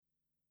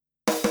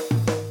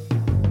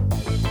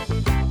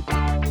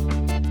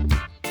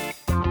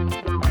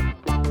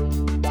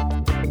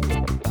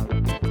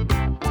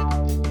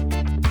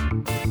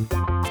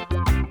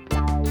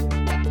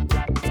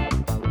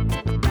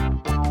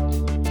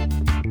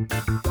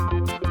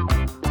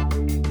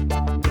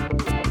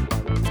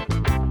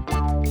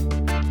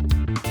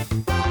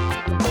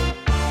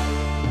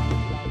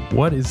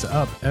What is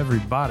up,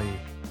 everybody?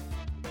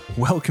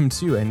 Welcome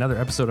to another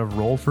episode of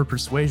Roll for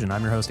Persuasion.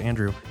 I'm your host,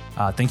 Andrew.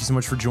 Thank you so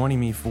much for joining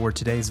me for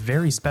today's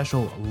very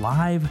special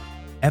live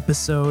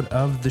episode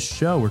of the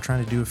show. We're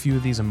trying to do a few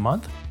of these a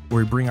month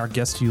where we bring our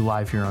guests to you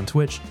live here on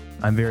Twitch.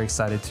 I'm very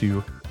excited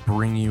to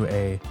bring you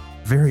a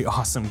very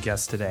awesome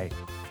guest today.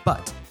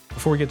 But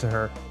before we get to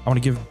her, I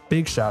want to give a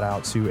big shout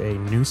out to a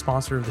new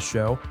sponsor of the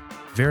show.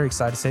 Very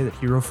excited to say that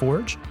Hero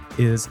Forge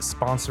is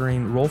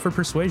sponsoring Roll for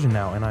Persuasion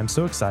now, and I'm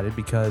so excited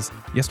because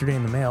yesterday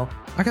in the mail,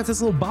 I got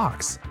this little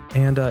box,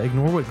 and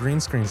ignore what green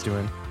screen's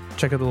doing.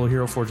 Check out the little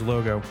Hero Forge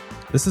logo.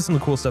 This is some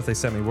of the cool stuff they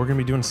sent me. We're going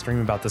to be doing a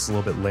stream about this a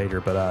little bit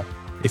later, but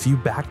if you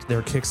backed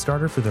their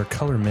Kickstarter for their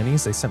color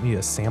minis, they sent me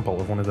a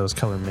sample of one of those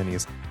color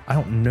minis. I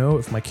don't know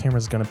if my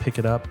camera's going to pick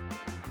it up.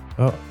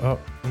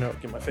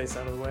 Get my face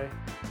out of the way.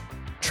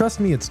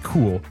 Trust me, it's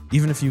cool.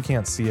 Even if you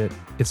can't see it,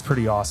 it's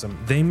pretty awesome.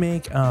 They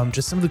make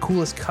just some of the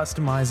coolest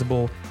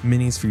customizable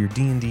minis for your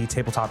D&D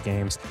tabletop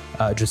games.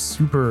 Just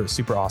super,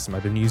 super awesome.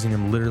 I've been using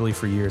them literally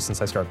for years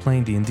since I started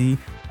playing D&D.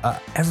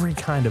 Every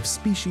kind of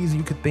species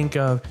you could think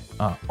of,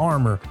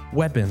 armor,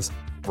 weapons,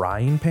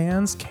 frying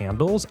pans,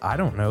 candles, I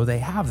don't know, they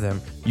have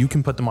them. You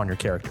can put them on your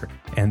character,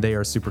 and they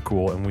are super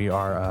cool, and we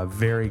are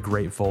very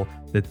grateful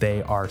that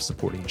they are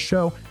supporting the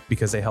show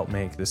because they help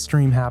make this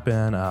stream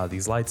happen.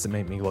 These lights that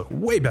make me look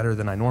way better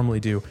than I normally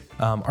do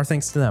are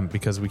thanks to them,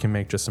 because we can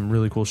make just some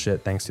really cool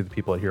shit thanks to the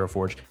people at Hero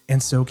Forge,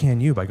 and so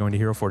can you by going to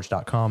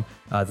heroforge.com.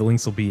 The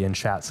links will be in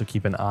chat, so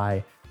keep an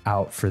eye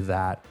out for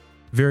that.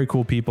 Very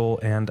cool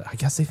people, and I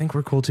guess they think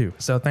we're cool too.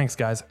 So thanks,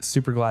 guys.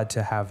 Super glad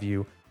to have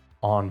you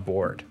on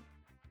board.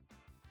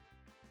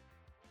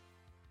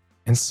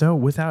 And so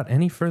without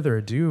any further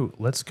ado,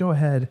 let's go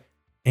ahead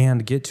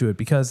and get to it,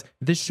 because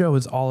this show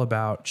is all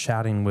about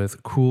chatting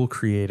with cool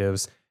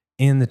creatives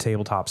in the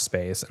tabletop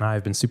space. And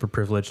I've been super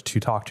privileged to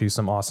talk to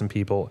some awesome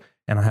people,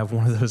 and I have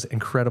one of those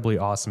incredibly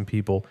awesome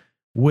people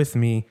with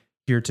me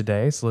here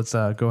today. So let's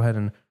go ahead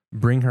and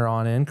bring her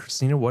on in.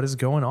 Christina, what is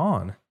going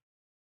on?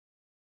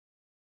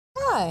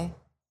 Hi,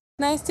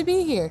 nice to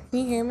be here. Can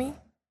you hear me?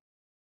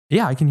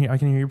 Yeah, I can hear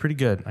you pretty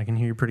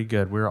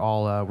good. We're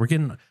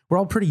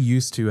all pretty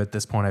used to, at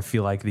this point, I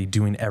feel like, the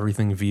doing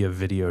everything via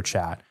video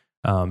chat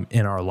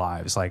in our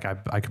lives. Like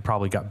I could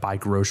probably buy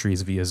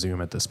groceries via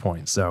Zoom at this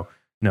point. So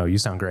no, you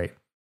sound great.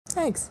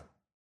 Thanks.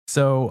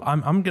 So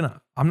I'm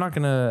not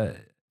gonna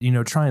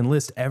try and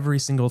list every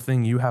single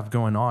thing you have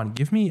going on.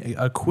 Give me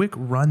a quick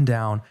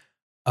rundown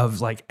of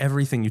like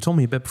everything. You told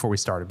me a bit before we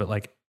started, but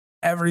like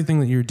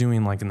everything that you're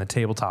doing like in the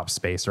tabletop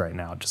space right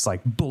now, just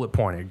like bullet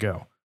pointed,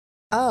 go.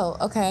 Oh,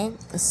 okay.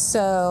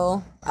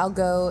 So I'll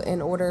go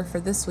in order for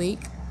this week.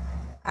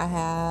 I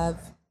have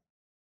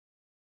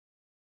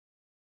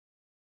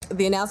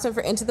the announcement for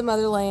Into the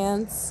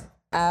Motherlands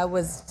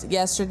was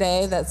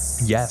yesterday. That's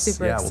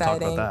super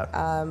exciting. We'll talk about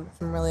that.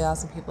 Some really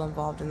awesome people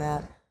involved in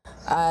that.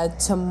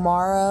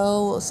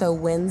 Tomorrow, so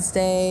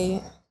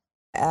Wednesday,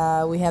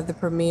 we have the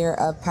premiere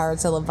of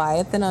Pirates of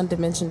Leviathan on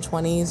Dimension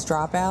 20's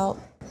Dropout.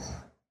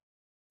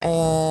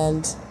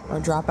 Or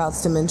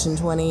Dropout's Dimension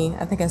 20.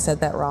 I think I said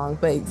that wrong,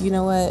 but you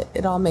know what?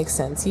 It all makes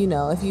sense.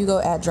 If you go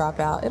at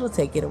Dropout, it'll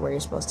take you to where you're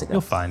supposed to go.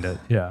 You'll find it,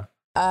 yeah.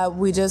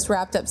 We just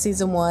wrapped up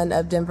season 1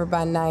 of Denver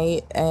by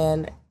Night,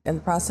 and in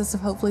the process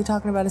of hopefully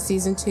talking about a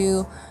season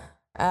 2.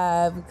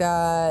 I've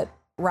got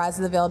Rise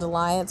of the Veiled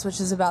Alliance,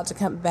 which is about to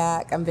come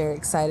back. I'm very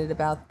excited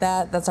about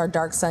that. That's our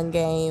Dark Sun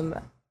game,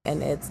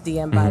 and it's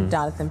DM'd by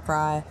Jonathan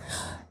Fry.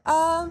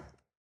 Got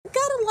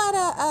a lot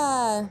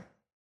of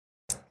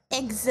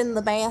eggs in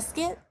the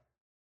basket.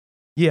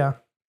 Yeah.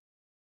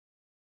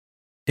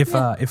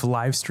 If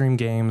live stream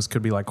games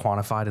could be like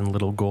quantified in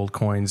little gold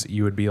coins,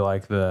 you would be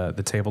like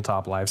the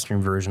tabletop live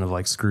stream version of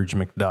like Scrooge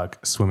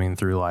McDuck swimming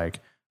through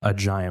like a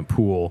giant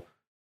pool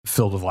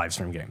filled with live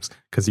stream games,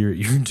 because you're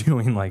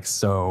doing like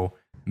so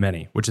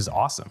many, which is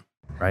awesome,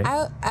 right?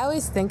 I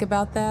always think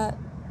about that,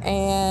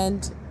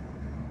 and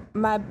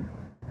my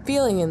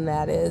feeling in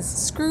that is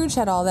Scrooge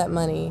had all that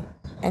money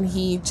and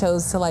he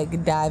chose to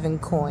like dive in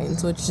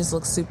coins, which just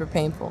looks super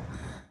painful.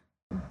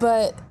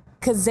 But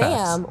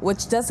Kazam,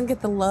 which doesn't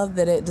get the love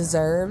that it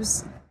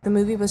deserves, the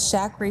movie with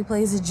Shaq where he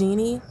plays a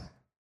genie.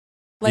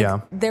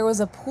 There was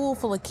a pool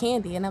full of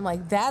candy, and I'm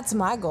like, that's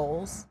my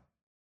goals.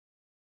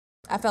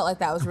 I felt like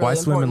that was really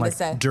important to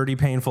say. Why swim in like dirty,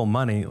 painful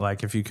money?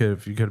 Like if you could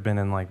have been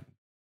in like,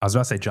 I was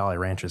about to say Jolly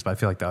Ranchers, but I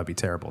feel like that would be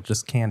terrible.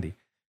 Just candy.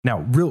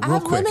 Now, real quick. I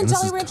have lemon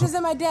Jolly Ranchers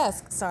in my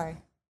desk. Sorry.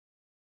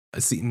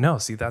 See,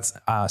 that's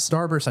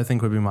Starburst. I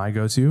think would be my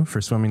go-to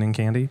for swimming in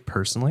candy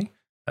personally.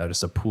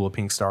 Just a pool of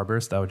pink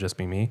Starburst. That would just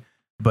be me.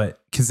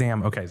 But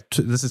Kazam, okay,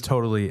 this is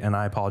totally, and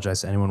I apologize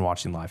to anyone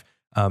watching live.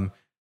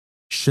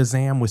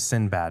 Shazam with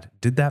Sinbad.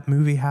 Did that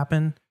movie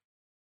happen?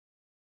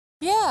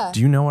 Yeah.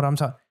 Do you know what I'm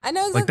talking? I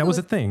know exactly. Like that was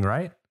a thing,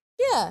 right?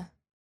 Yeah.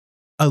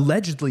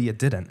 Allegedly, it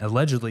didn't.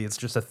 Allegedly, it's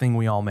just a thing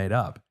we all made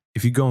up.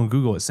 If you go and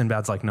Google it,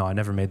 Sinbad's like, no, I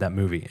never made that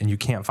movie, and you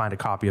can't find a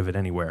copy of it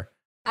anywhere.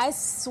 I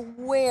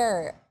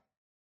swear.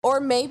 Or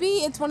maybe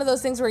it's one of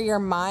those things where your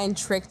mind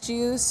tricked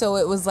you. So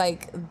it was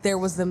like there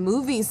was the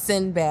movie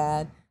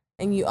Sinbad,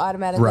 and you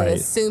automatically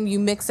assume you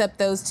mix up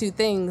those two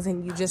things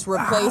and you just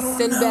replace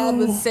Sinbad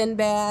with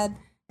Sinbad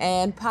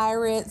and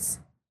pirates.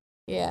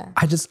 Yeah.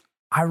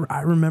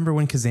 I remember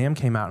when Kazam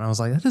came out and I was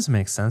like, that doesn't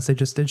make sense. They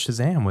just did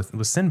Shazam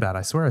with Sinbad.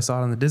 I swear I saw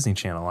it on the Disney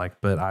Channel,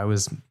 but I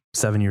was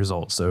 7 years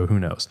old, so who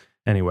knows?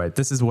 Anyway,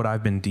 this is what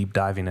I've been deep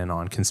diving in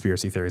on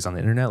conspiracy theories on the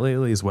internet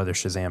lately, is whether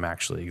Shazam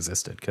actually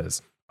existed,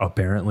 because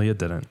apparently it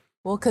didn't.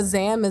 Well,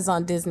 Kazam is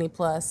on Disney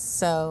Plus,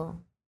 so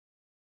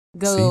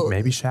see,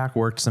 maybe Shaq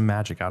worked some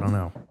magic. I don't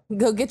know.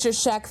 Go get your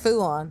Shaq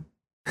Fu on.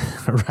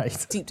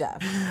 Right. Deep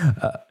dive.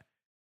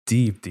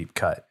 Deep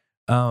cut.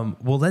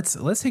 Well, let's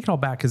take it all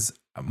back, because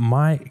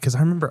I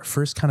remember at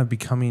first kind of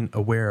becoming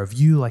aware of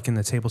you, like in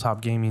the tabletop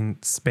gaming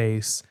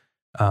space.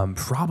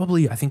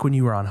 Probably, I think when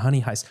you were on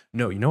Honey Heist.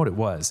 No, you know what it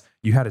was?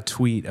 You had a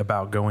tweet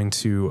about going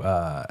to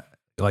a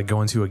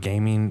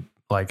gaming,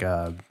 like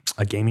a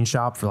gaming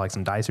shop for like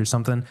some dice or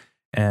something,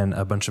 and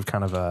a bunch of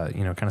kind of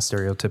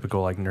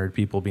stereotypical like nerd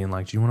people being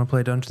like, "Do you want to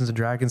play Dungeons and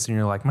Dragons?" And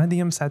you're like, "My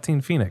DM's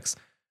Satine Phoenix."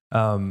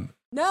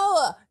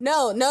 No,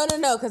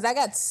 because I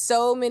got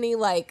so many,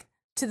 like,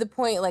 to the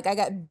point, like, I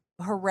got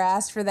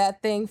harassed for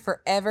that thing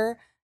forever.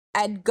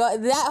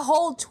 That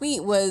whole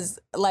tweet was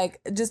like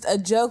just a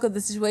joke of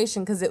the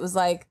situation, because it was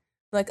like,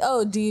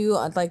 oh, do you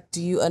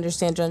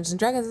understand Dungeons and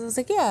Dragons? And I was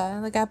like, yeah,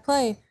 like I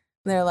play.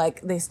 And they're like,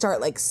 they start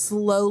like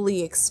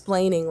slowly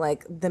explaining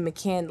like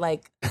the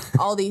like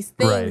all these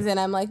things, right. And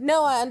I'm like,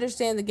 no, I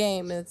understand the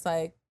game. And it's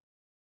like,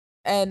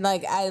 and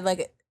like I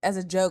like as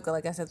a joke,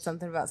 like I said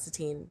something about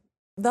Satine.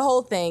 The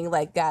whole thing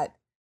like got.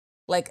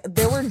 Like,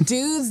 there were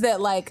dudes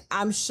that, like,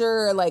 I'm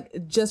sure,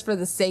 like, just for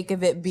the sake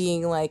of it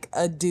being, like,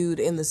 a dude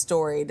in the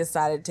story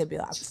decided to be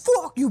like,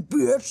 fuck you,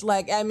 bitch.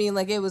 Like, I mean,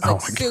 like, it was,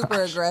 like,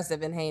 super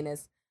aggressive and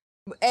heinous.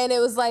 And it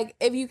was, like,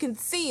 if you can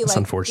see,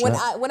 like,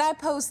 when I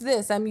post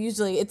this,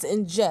 it's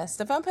in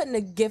jest. If I'm putting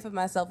a gif of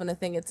myself in a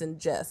thing, it's in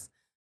jest.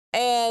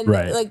 And,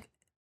 like,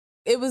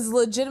 it was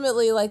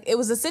legitimately, like, it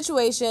was a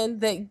situation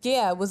that,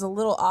 yeah, was a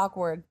little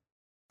awkward.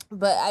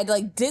 But I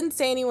like didn't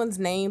say anyone's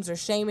names or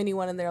shame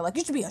anyone, and they're like,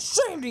 you should be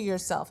ashamed of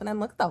yourself. And I'm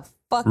like, what the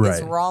fuck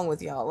is wrong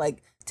with y'all?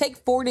 Like, take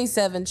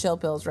 47 chill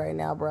pills right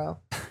now, bro.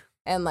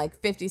 And like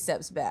 50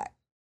 steps back.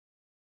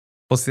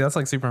 Well, see, that's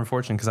like super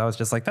unfortunate, because I was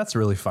just like, that's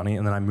really funny.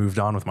 And then I moved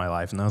on with my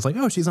life. And I was like,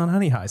 oh, she's on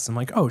Honey Heist. I'm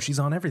like, oh, she's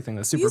on everything.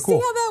 That's super cool.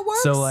 You see how that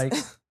works? So like,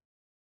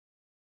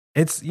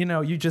 it's,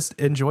 you just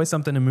enjoy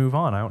something and move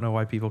on. I don't know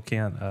why people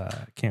can't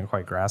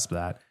quite grasp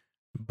that.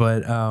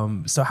 But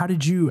so how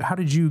did you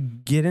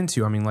get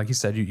into, I mean, like you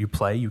said, you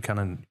play, you kind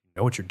of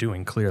know what you're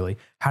doing clearly.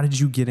 How did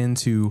you get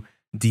into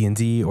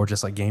D&D or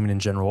just like gaming in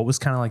general? What was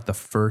kind of like the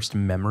first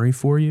memory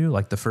for you?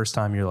 Like the first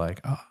time you're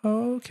like,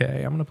 oh,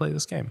 okay, I'm going to play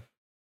this game.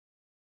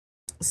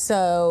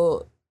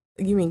 So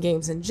you mean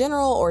games in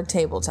general or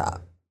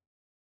tabletop?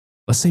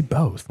 Let's say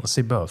both.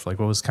 Like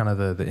what was kind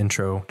of the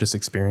intro just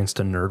experience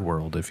to nerd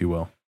world, if you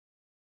will?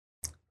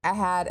 I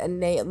had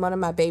one of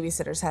my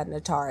babysitters had an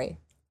Atari.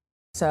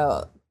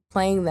 So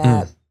playing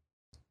that,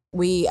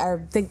 I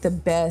think the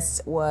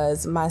best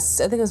was my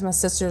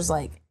sister's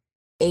like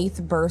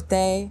 8th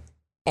birthday.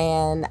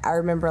 And I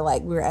remember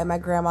like we were at my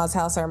grandma's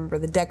house. I remember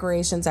the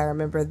decorations. I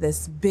remember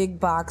this big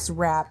box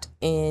wrapped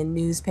in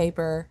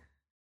newspaper,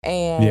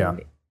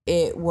 and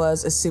it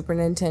was a Super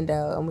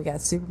Nintendo, and we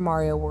got Super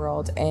Mario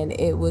World, and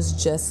it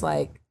was just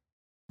like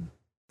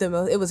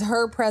it was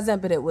her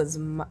present, but it was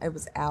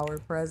our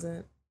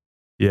present.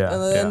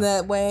 In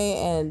that way.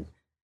 And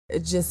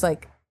it just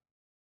like,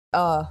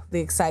 the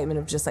excitement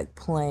of just like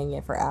playing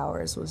it for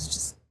hours was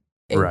just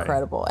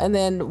incredible. Right. And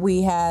then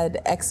we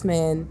had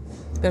X-Men.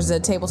 There's a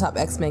tabletop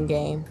X-Men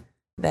game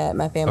that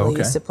my family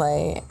used to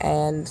play,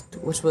 and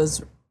which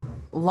was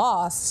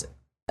lost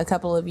a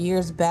couple of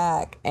years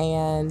back.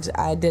 And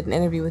I did an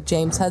interview with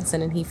James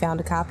Hudson, and he found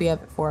a copy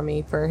of it for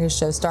me for his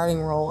show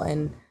Starting Role,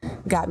 and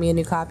got me a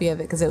new copy of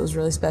it because it was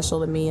really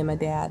special to me and my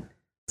dad.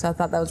 So I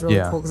thought that was really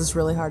cool, because it's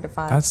really hard to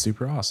find. That's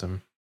super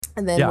awesome.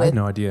 And then I had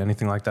no idea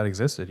anything like that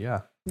existed.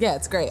 Yeah,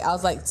 it's great. I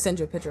was like, send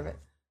you a picture of it.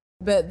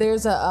 But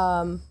there's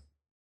a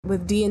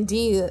with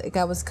D&D, like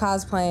I was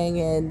cosplaying,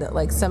 and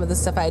like some of the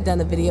stuff I had done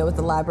a video with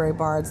the Library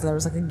Bards, and there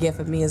was like a gif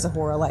of me as a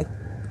horror, like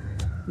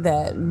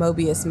that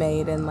Mobius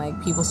made, and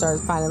like people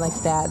started finding like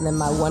that. And then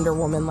my Wonder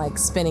Woman like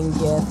spinning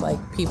gif, like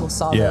people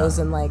saw those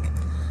and like,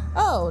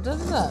 oh,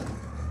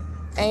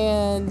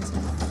 and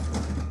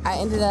I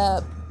ended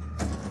up.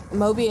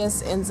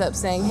 Mobius ends up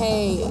saying,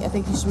 hey, I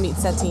think you should meet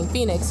Satine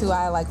Phoenix, who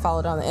I like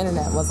followed on the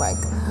internet, and was like,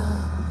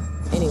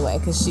 anyway,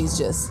 because she's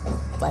just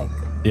like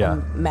a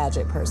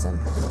magic person.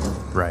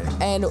 Right.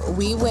 And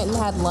we went and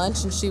had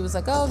lunch, and she was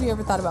like, oh, have you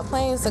ever thought about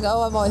playing? It's like,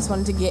 oh, I've always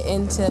wanted to get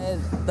into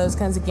those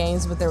kinds of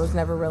games, but there was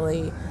never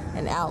really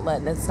an outlet,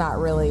 and it's not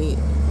really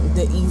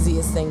the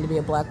easiest thing to be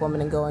a black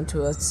woman and go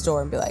into a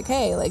store and be like,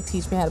 hey, like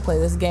teach me how to play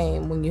this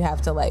game, when you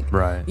have to like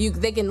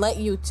they can let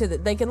you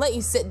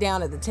sit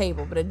down at the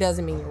table, but it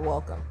doesn't mean you're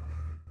welcome.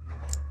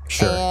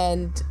 Sure.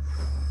 And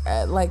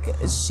like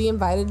she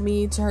invited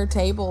me to her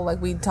table,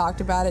 like we talked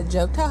about it,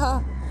 joked,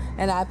 haha,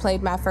 and I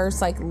played my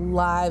first like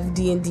live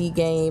D&D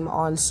game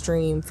on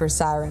stream for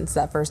Sirens,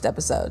 that first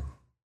episode.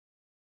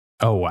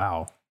 Oh,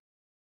 wow.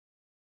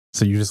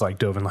 So you just like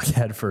dove in like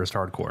head first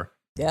hardcore.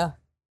 Yeah.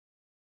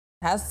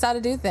 That's how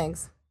to do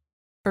things.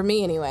 For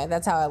me, anyway.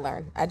 That's how I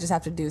learn. I just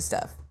have to do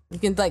stuff. You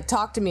can like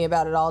talk to me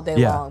about it all day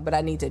long, but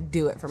I need to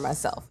do it for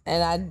myself.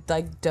 And I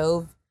like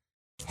dove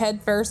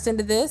head first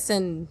into this,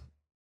 and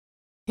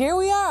here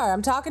we are.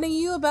 I'm talking to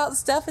you about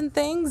stuff and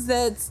things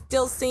that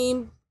still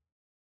seem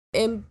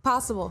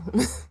impossible.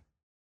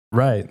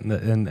 Right.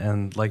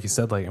 And like you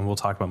said, like, and we'll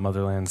talk about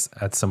Motherlands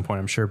at some point,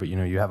 I'm sure, but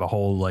you have a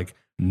whole like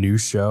new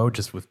show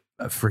just with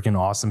freaking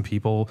awesome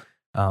people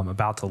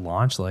about to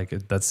launch. Like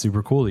that's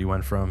super cool. You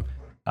went from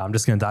I'm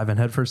just going to dive in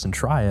headfirst and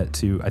try it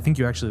to, I think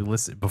you actually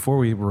listed, before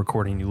we were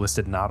recording, you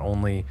listed not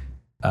only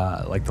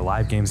like the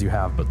live games you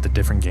have, but the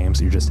different games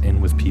that you're just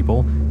in with people.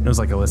 And it was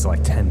like a list of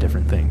like 10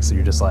 different things. So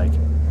you're just like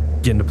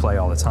getting to play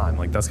all the time.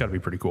 Like that's got to be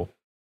pretty cool.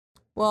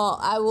 Well,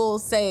 I will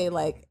say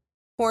like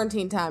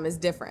quarantine time is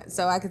different.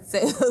 So I could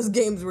say those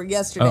games were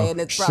yesterday and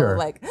it's probably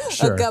like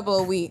a couple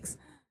of weeks.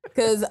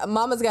 Because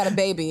mama's got a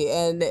baby,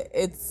 and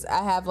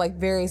I have like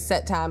very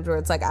set times where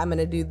it's like, I'm going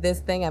to do this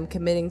thing, I'm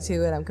committing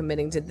to it, I'm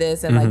committing to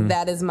this. And like,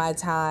 that is my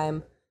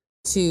time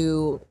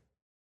to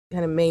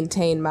kind of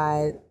maintain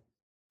my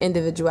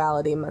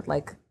individuality.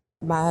 Like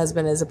my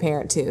husband is a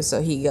parent too.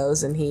 So he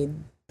goes and he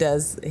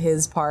does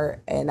his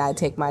part, and I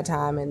take my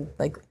time, and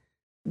like,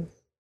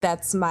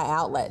 that's my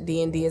outlet.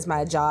 D&D is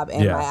my job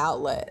and my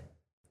outlet.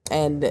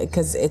 And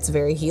because it's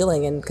very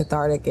healing and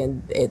cathartic,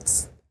 and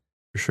it's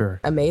for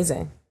sure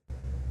amazing.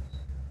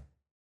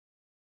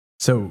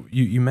 So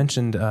you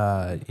mentioned,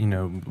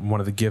 one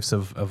of the gifts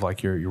of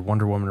like your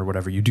Wonder Woman or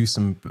whatever, you do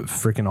some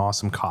freaking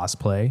awesome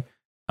cosplay.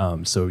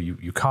 So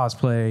you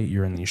cosplay,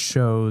 you're in these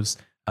shows.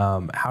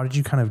 How did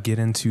you kind of get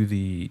into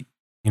the,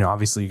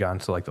 obviously you got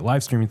into like the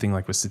live streaming thing,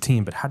 like with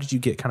Satine, but how did you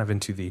get kind of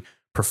into the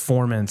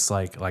performance,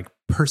 like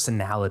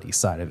personality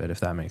side of it,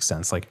 if that makes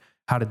sense? Like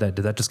how did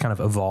that just kind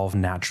of evolve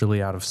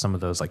naturally out of some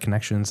of those like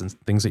connections and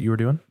things that you were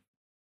doing?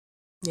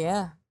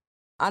 Yeah.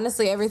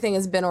 Honestly, everything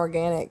has been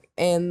organic,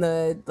 and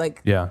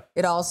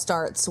it all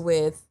starts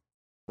with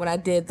when I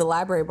did the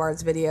Library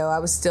Bards video. I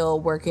was still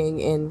working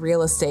in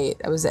real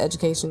estate. I was the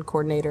education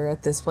coordinator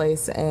at this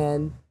place,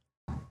 and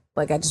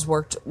like I just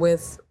worked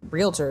with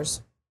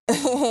realtors.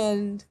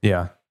 And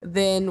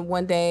then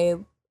one day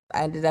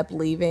I ended up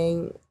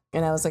leaving,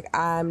 and I was like,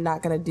 I'm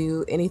not going to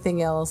do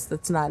anything else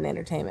that's not in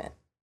entertainment.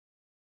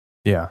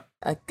 Yeah.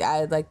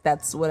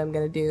 That's what I'm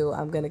going to do.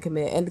 I'm going to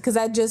commit. And because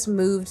I just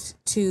moved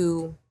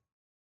to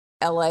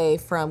LA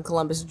from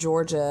Columbus,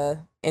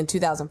 Georgia in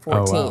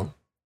 2014. Oh, wow.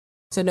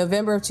 So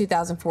November of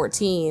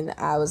 2014,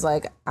 I was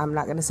like, I'm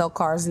not going to sell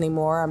cars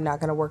anymore. I'm not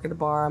going to work at a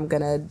bar. I'm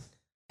going to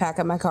pack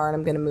up my car and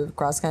I'm going to move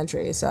across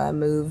country. So I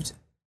moved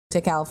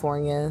to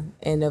California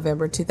in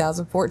November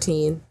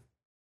 2014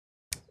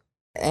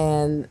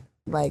 and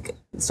like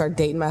started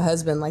dating my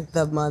husband like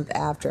the month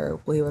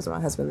after. Well, he wasn't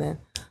my husband then.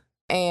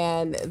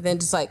 And then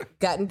just like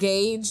got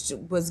engaged,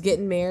 was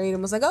getting married,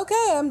 and was like,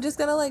 okay, I'm just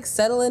gonna like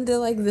settle into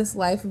like this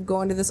life of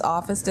going to this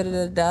office,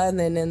 And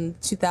then in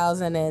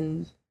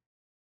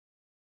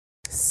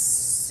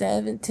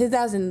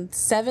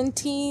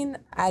 2017,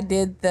 I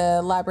did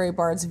the Library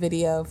Bards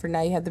video for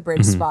Now You Have the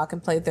Bridge Spock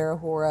and played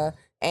Therahora.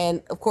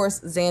 And of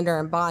course, Xander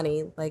and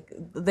Bonnie, like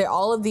they're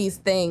all of these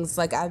things.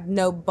 Like I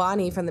know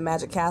Bonnie from the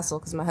Magic Castle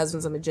because my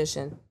husband's a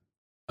magician.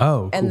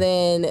 Oh, cool. And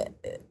then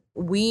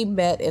we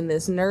met in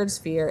this nerd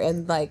sphere,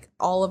 and like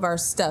all of our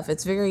stuff,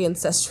 it's very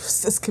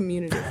incestuous, this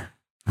community.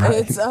 Right.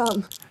 It's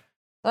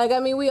like, I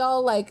mean, we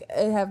all like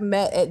have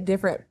met at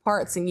different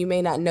parts, and you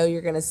may not know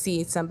you're gonna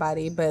see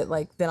somebody, but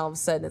like then all of a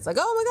sudden it's like,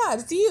 oh my god,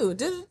 it's you.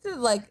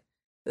 Like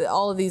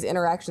all of these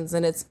interactions,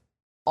 and it's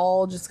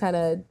all just kind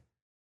of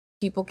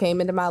people came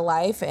into my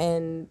life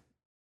and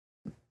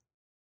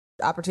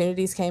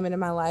opportunities came into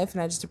my life,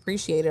 and I just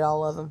appreciated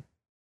all of them,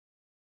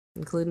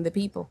 including the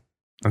people.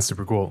 That's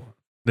super cool.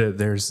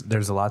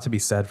 There's a lot to be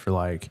said for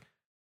like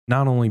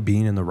not only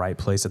being in the right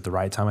place at the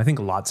right time. I think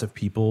lots of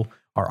people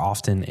are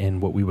often in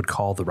what we would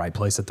call the right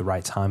place at the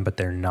right time, but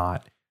they're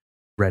not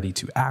ready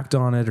to act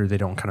on it, or they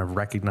don't kind of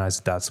recognize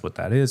that that's what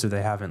that is, or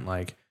they haven't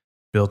like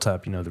built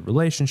up, the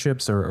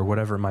relationships or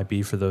whatever it might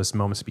be for those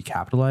moments to be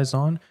capitalized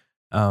on.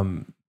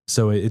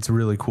 So it's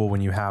really cool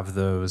when you have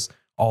those,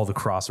 all the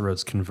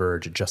crossroads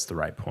converge at just the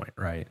right point,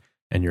 right?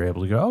 And you're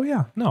able to go, oh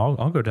yeah, no,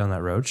 I'll go down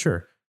that road.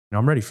 Sure.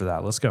 I'm ready for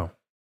that. Let's go.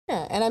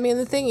 Yeah, and I mean,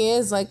 the thing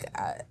is, like,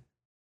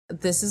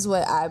 this is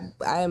what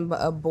I'm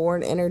a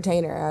born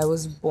entertainer. I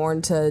was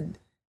born to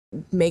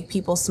make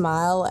people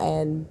smile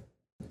and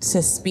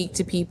to speak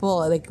to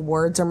people. Like,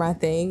 words are my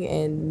thing,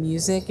 and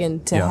music,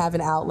 and to have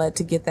an outlet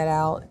to get that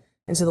out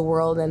into the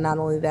world. And not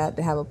only that,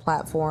 to have a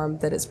platform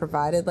that is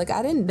provided. Like,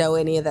 I didn't know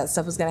any of that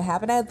stuff was going to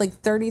happen. I had like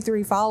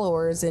 33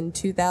 followers in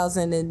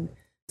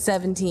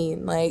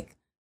 2017. Like,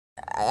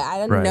 I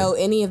didn't know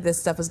any of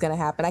this stuff was going to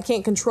happen. I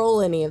can't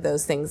control any of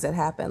those things that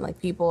happen. Like,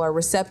 people are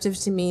receptive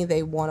to me.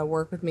 They want to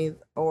work with me,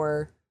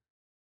 or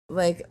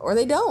they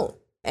don't.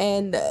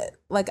 And I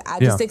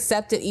just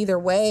accept it either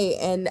way.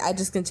 And I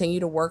just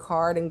continue to work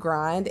hard and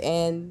grind.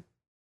 And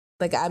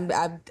like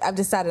I've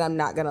decided I'm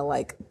not gonna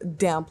like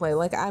downplay.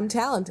 Like I'm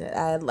talented.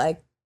 I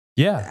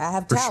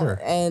have for talent,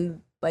 sure.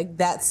 and like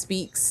that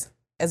speaks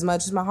as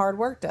much as my hard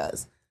work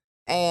does.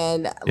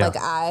 And Yeah. like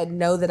I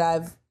know that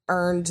I've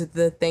earned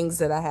the things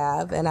that I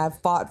have, and I've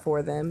fought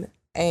for them,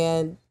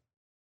 and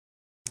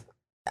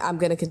I'm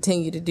going to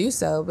continue to do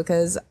so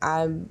because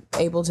I'm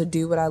able to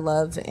do what I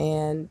love.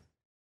 And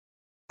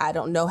I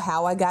don't know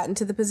how I got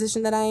into the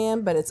position that I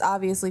am, but it's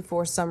obviously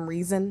for some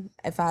reason.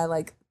 If I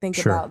like think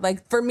Sure. about,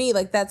 like, for me,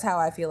 like that's how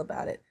I feel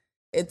about it.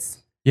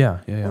 It's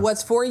Yeah.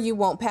 what's for you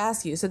won't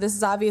pass you. So this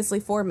is obviously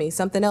for me.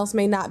 Something else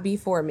may not be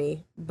for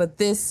me, but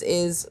this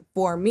is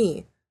for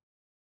me.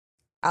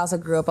 I also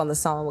grew up on the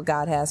song "What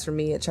God Has for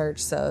Me" at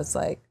church, so it's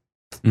like,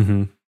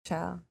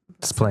 child,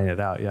 Just playing it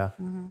out. Yeah.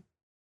 Mm-hmm.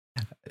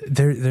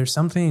 There's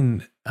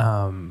something,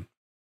 I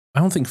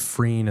don't think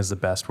freeing is the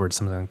best word,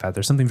 something like that.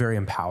 There's something very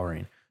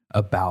empowering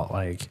about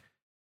like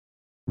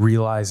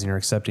realizing or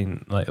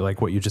accepting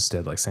like what you just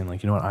did, like saying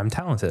like, you know what, I'm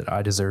talented.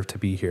 I deserve to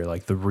be here.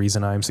 Like the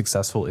reason I'm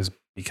successful is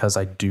because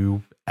I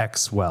do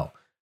X well.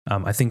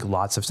 I think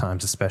lots of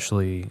times,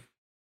 especially,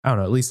 I don't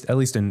know, at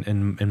least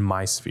in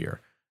my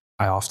sphere,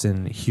 I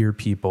often hear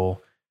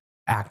people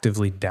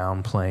actively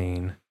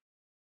downplaying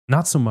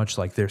not so much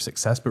like their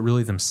success, but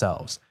really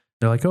themselves.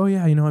 They're like, oh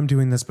yeah, you know, I'm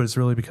doing this, but it's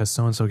really because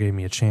so-and-so gave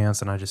me a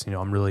chance. And I just, you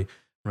know, I'm really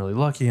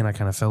lucky and I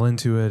kind of fell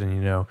into it. And,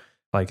 you know,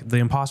 like the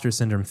imposter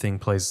syndrome thing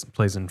plays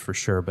in for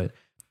sure. But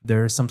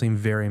there's something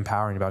very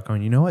empowering about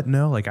going, you know what?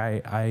 No, like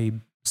I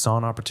saw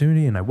an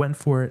opportunity and I went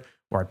for it,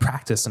 or I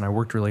practiced and I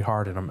worked really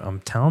hard and I'm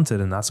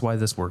talented. And that's why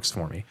this works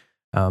for me.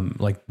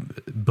 Like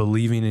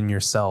believing in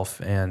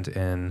yourself and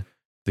in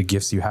the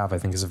gifts you have, I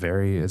think it's a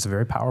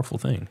very powerful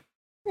thing.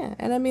 Yeah,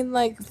 and I mean,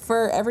 like,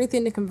 for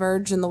everything to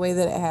converge in the way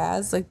that it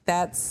has, like,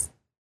 that's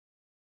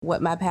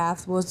what my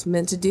path was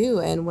meant to do.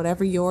 And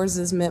whatever yours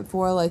is meant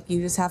for, like,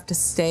 you just have to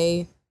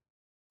stay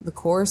the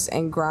course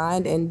and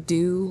grind and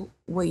do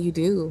what you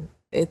do.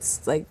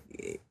 It's like,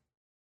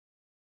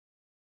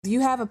 you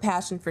have a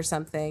passion for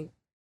something,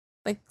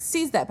 like,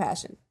 seize that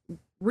passion.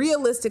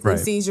 Realistically,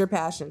 seize your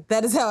passion.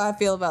 That is how I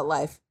feel about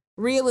life.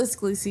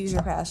 Realistically, seize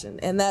your passion.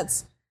 And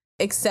that's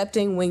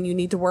accepting when you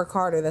need to work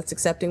harder. That's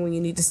accepting when you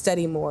need to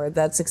study more.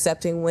 That's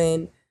accepting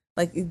when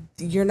like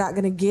you're not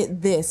going to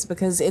get this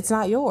because it's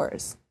not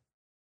yours.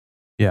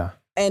 Yeah.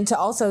 And to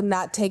also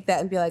not take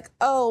that and be like,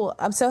 oh,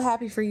 I'm so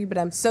happy for you, but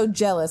I'm so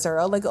jealous,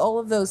 or like all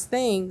of those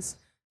things,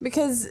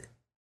 because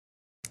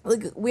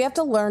like we have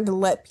to learn to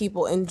let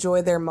people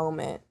enjoy their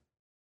moment.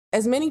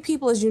 As many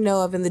people as you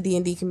know of in the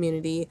D&D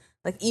community,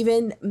 like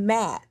even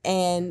Matt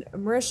and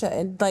Marisha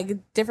and like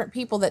different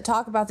people that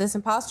talk about this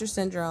imposter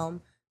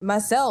syndrome,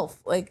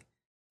 myself, like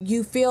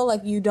you feel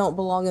like you don't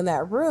belong in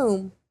that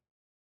room,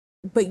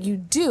 but you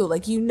do.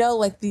 Like, you know,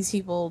 like these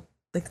people,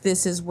 like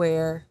this is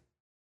where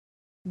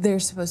they're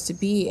supposed to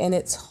be. And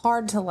it's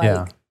hard to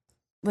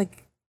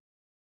like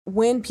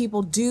when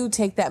people do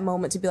take that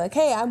moment to be like,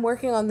 hey, I'm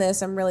working on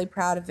this, I'm really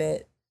proud of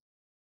it,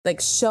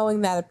 like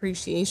showing that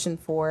appreciation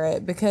for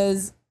it,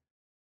 because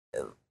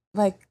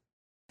like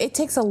it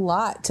takes a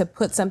lot to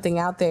put something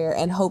out there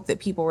and hope that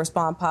people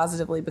respond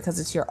positively because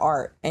it's your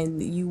art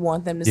and you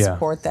want them to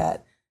support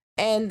that.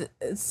 And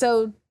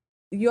so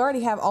you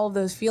already have all of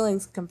those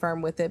feelings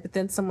confirmed with it, but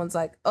then someone's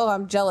like, oh,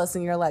 I'm jealous.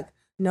 And you're like,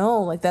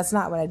 no, like that's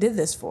not what I did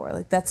this for.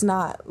 Like that's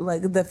not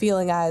like the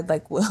feeling I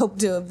like hope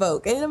to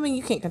evoke. And I mean,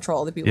 you can't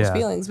control other people's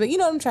feelings, but you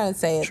know what I'm trying to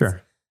say? It's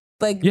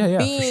like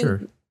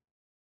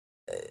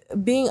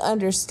being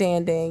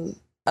understanding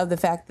of the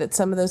fact that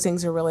some of those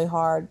things are really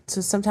hard.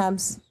 So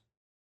sometimes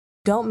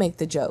don't make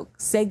the joke.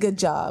 Say good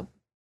job.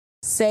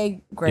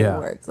 Say great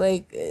work.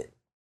 Like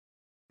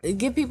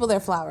give people their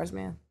flowers,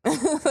 man.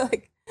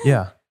 Like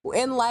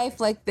in life,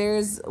 like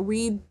I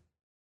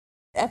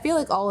feel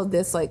like all of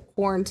this, like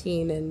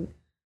quarantine and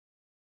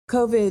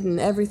COVID and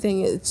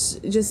everything, it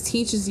just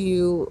teaches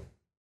you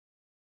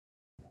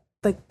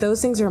like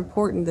those things are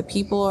important. The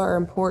people are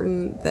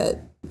important,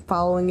 that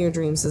following your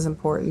dreams is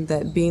important,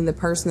 that being the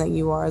person that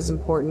you are is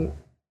important.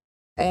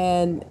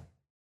 And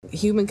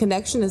human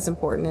connection is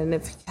important, and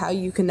if how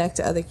you connect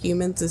to other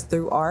humans is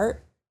through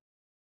art,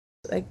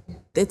 like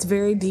it's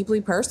very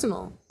deeply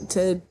personal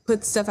to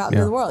put stuff out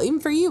into the world. Even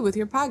for you with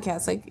your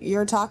podcast, like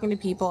you're talking to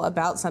people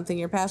about something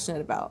you're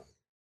passionate about,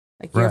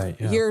 like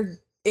you're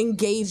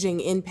engaging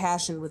in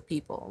passion with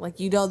people. Like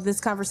this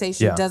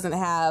conversation doesn't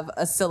have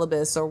a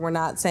syllabus, or we're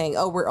not saying,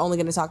 oh, we're only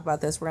going to talk about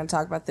this, we're going to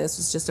talk about this.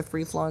 It's just a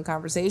free-flowing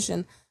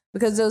conversation,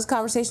 because those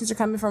conversations are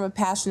coming from a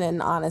passionate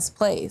and honest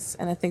place.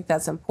 And I think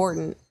that's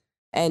important.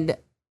 And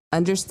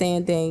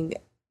understanding,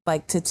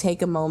 like, to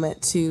take a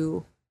moment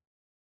to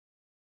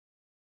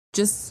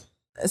just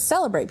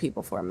celebrate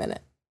people for a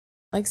minute,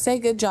 like say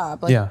good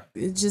job. Like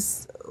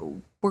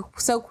we're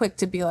so quick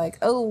to be like,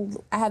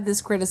 oh, I had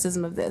this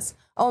criticism of this.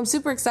 Oh, I'm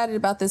super excited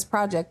about this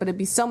project, but it'd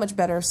be so much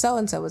better if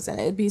so-and-so was in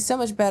it. It'd be so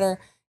much better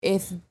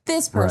if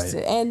this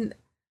person, and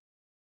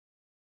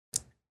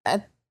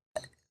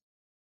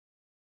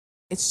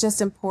it's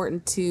just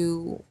important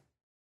to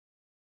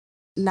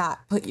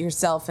not put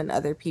yourself and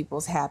other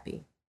people's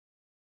happy.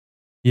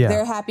 Yeah.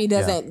 Their happy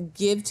doesn't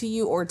give to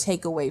you or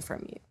take away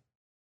from you.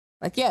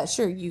 Like, yeah,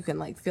 sure, you can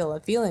like feel a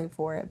feeling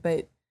for it,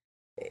 but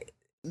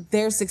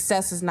their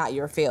success is not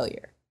your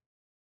failure.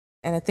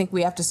 And I think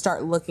we have to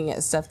start looking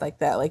at stuff like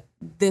that. Like,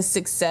 this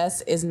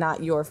success is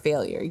not your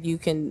failure. You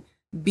can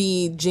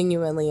be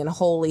genuinely and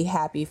wholly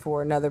happy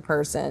for another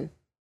person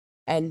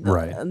and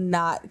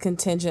not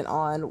contingent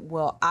on,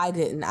 well, I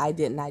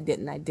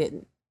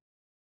didn't.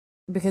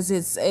 Because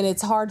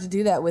it's hard to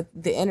do that with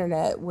the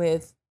internet,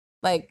 with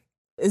like,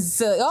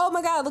 oh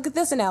my God, look at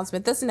this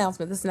announcement.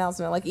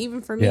 Like,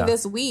 even for me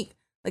this week,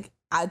 like,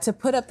 to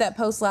put up that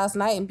post last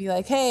night and be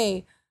like,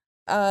 hey,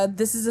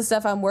 this is the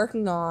stuff I'm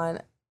working on.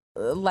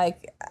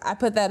 Like, I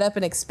put that up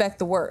and expect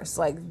the worst,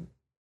 like,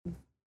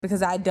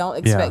 because I don't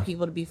expect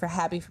people to be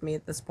happy for me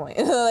at this point.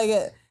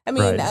 Like, I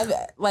mean,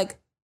 like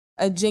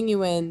a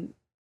genuine,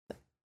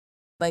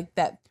 like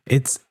that.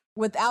 It's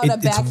without a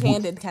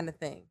backhanded kind of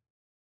thing.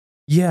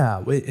 Yeah,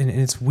 and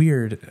it's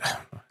weird.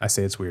 I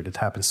say it's weird. It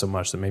happens so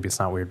much that maybe it's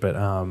not weird. But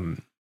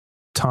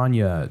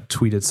Tanya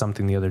tweeted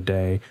something the other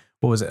day.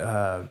 What was it?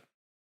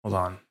 Hold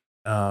on.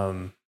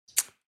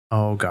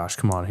 Oh gosh,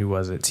 come on. Who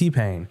was it?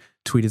 T-Pain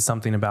tweeted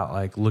something about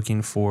like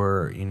looking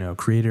for,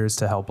 creators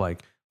to help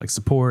like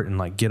support and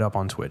like get up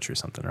on Twitch or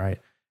something, right?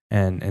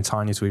 And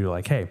Tanya tweeted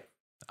like, hey,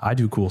 I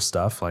do cool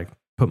stuff. Like,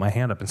 put my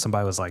hand up. And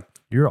somebody was like,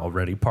 you're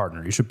already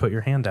partner. You should put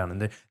your hand down.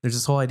 And there's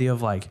this whole idea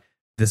of like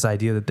this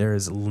idea that there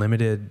is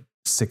limited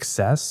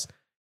success,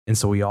 and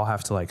so we all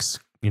have to like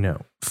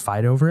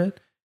fight over it.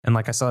 And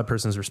like, I saw that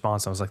person's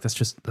response, I was like, that's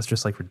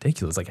just like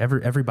ridiculous. Like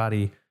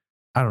everybody,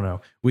 I don't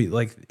know, we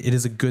like, it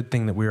is a good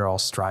thing that we are all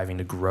striving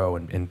to grow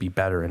and be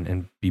better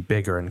and be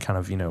bigger and kind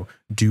of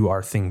do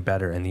our thing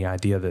better. And the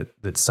idea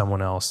that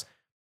someone else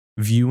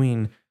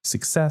viewing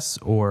success,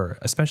 or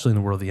especially in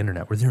the world of the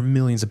internet where there are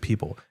millions of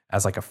people,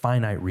 as like a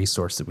finite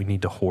resource that we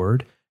need to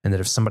hoard, and that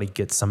if somebody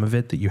gets some of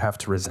it, that you have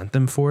to resent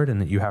them for it,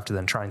 and that you have to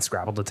then try and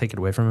scrabble to take it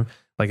away from them.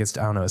 Like, it's,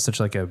 I don't know, it's such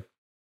like a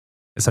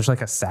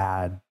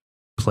sad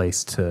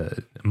place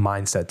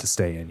mindset to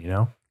stay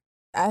in,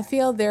 I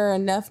feel there are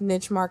enough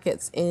niche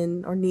markets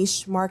in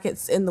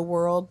the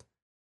world.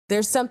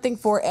 There's something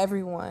for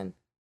everyone.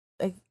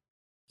 Like,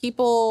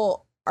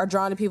 people are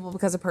drawn to people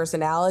because of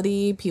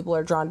personality. People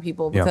are drawn to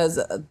people because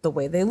of the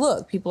way they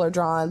look. People are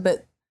drawn,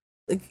 but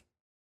like,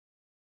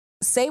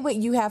 say what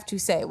you have to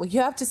say. What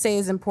you have to say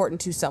is important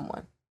to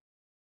someone.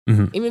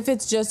 Mm-hmm. Even if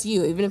it's just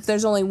you, even if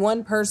there's only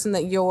one person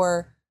that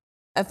you're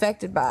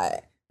affected by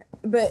it.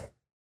 But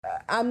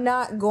I'm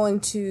not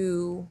going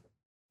to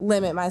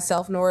limit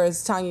myself, nor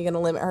is Tanya going to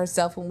limit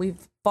herself when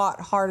we've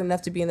fought hard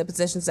enough to be in the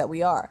positions that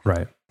we are.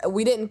 Right.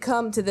 We didn't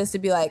come to this to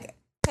be like,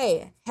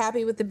 hey,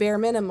 happy with the bare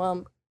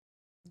minimum,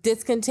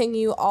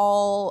 discontinue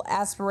all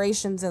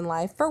aspirations in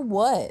life. For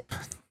what?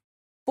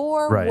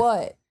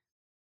 What?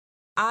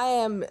 I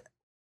am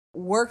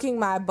working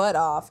my butt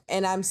off,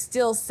 and I'm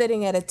still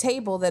sitting at a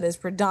table that is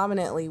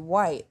predominantly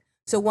white.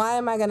 So why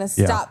am I going to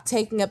stop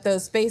taking up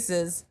those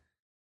spaces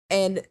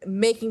and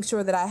making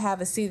sure that I have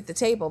a seat at the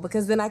table?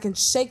 Because then I can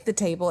shake the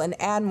table and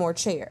add more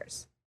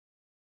chairs.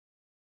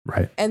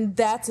 Right. And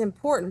that's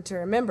important to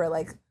remember.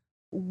 Like,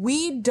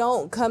 we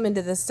don't come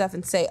into this stuff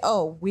and say,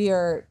 oh,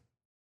 we're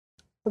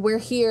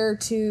here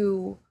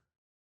to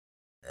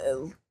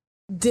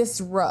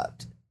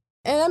disrupt.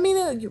 And I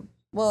mean,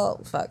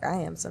 well, fuck, I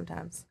am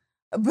sometimes.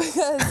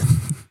 Because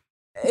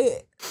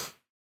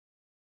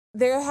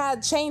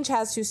change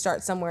has to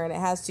start somewhere, and it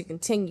has to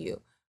continue.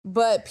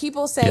 But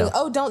people saying,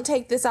 oh, don't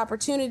take this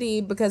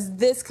opportunity because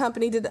this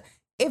company did.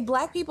 If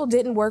Black people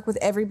didn't work with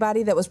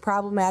everybody that was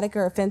problematic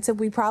or offensive,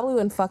 we probably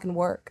wouldn't fucking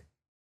work.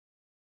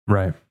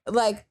 Right.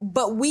 Like,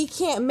 but we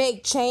can't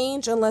make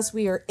change unless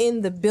we are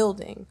in the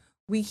building.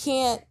 We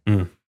can't.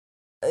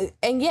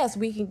 And yes,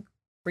 we can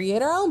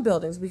create our own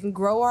buildings. We can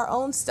grow our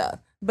own stuff.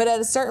 But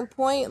at a certain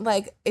point,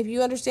 like, if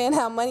you understand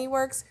how money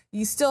works,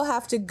 you still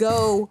have to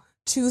go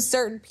to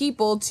certain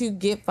people to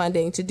get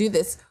funding to do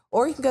this.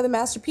 Or you can go the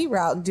Master P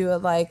route and do it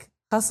like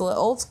hustle it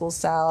old school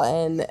style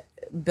and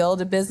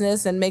build a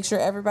business and make sure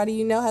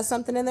everybody has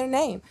something in their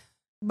name.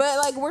 But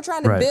like, we're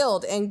trying to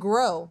build and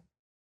grow.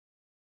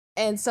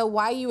 And so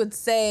why you would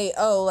say,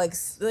 oh, like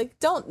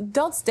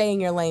don't stay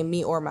in your lane,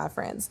 me or my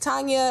friends.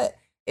 Tanya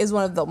is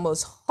one of the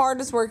most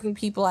hardest working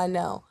people I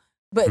know.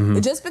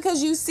 But just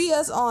because you see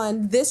us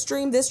on this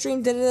stream,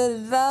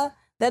 that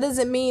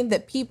doesn't mean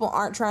that people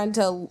aren't trying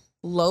to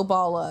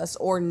lowball us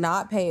or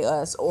not pay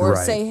us or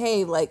say,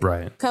 hey, like,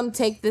 come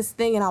take this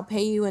thing and I'll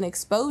pay you an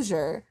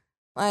exposure.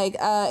 Like,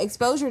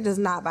 exposure does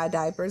not buy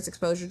diapers.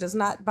 Exposure does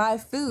not buy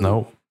food.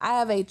 Nope. I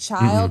have a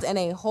child and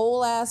a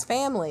whole ass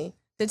family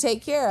to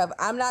take care of.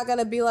 I'm not going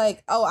to be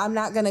like, oh, I'm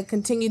not going to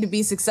continue to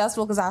be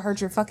successful because I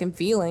hurt your fucking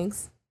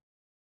feelings.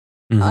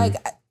 Like,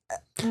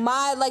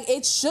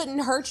 it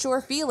shouldn't hurt your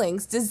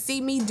feelings to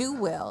see me do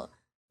well,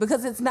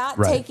 because it's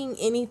not taking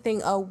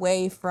anything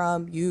away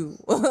from you.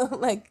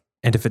 Like,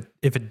 and if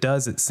it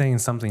does, it's saying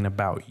something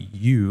about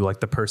you, like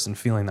the person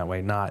feeling that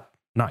way, not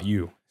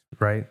you,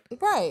 right?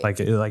 Right. Like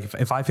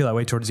if I feel that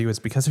way towards you, it's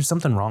because there's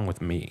something wrong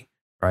with me,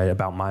 right,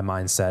 about my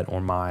mindset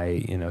or my,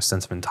 you know,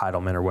 sense of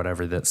entitlement or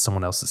whatever, that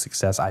someone else's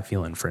success I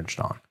feel infringed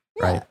on,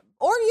 right?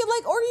 Or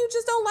you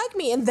just don't like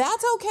me, and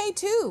that's okay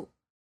too.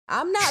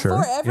 I'm not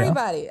Sure, for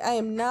everybody. I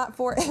am not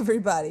for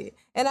everybody,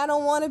 and I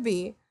don't want to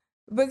be,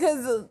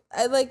 because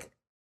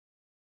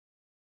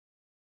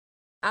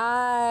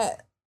I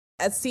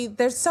see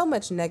there's so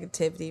much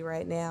negativity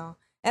right now.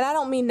 And I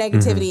don't mean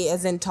negativity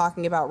as in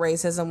talking about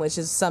racism, which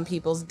is some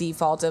people's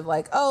default of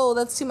like, oh,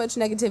 that's too much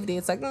negativity.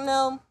 It's like,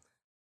 no,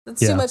 that's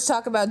too much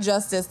talk about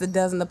justice that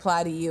doesn't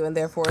apply to you, and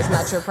therefore it's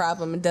not your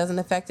problem. It doesn't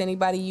affect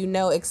anybody you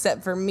know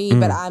except for me,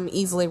 but I'm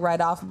easily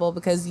write-offable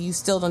because you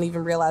still don't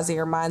even realize that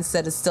your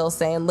mindset is still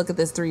saying, look at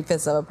this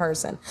 3/5 of a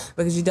person,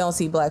 because you don't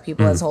see black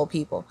people as whole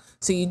people.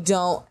 So you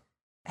don't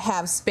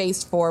have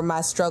space for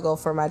my struggle,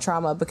 for my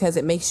trauma, because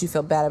it makes you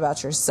feel bad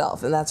about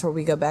yourself. And that's where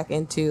we go back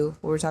into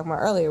what we were talking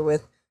about earlier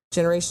with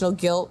generational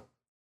guilt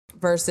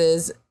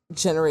versus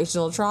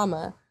generational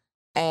trauma.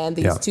 And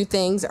these two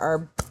things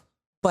are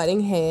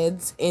butting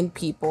heads in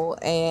people,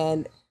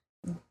 and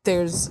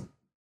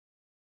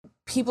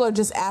people are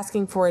just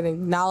asking for an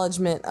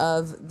acknowledgement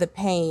of the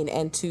pain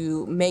and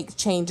to make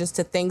changes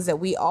to things that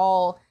we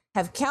all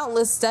have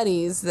countless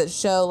studies that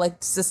show, like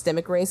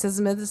systemic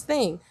racism is this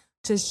thing,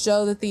 to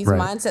show that these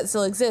mindsets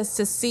still exist,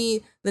 to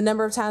see the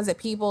number of times that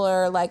people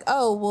are like,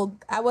 oh, well,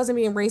 I wasn't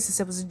being racist,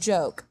 it was a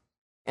joke.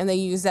 And they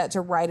use that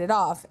to write it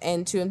off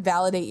and to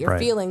invalidate your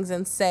feelings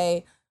and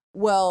say,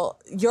 well,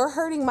 you're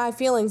hurting my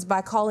feelings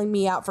by calling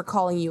me out for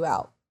calling you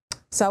out.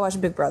 So I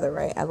watch Big Brother,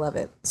 right? I love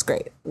it. It's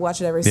great.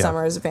 Watch it every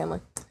summer as a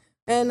family.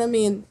 And I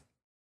mean,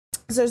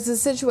 so there's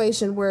this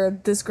situation where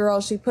this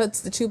girl, she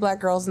puts the 2 black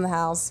girls in the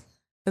house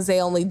because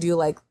they only do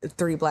like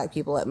 3 black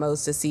people at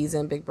most a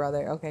season. Big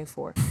Brother, okay,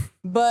 4.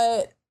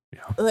 But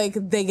like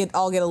they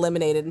all get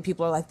eliminated, and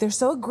people are like, they're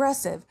so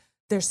aggressive.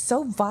 They're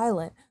so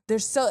violent. They're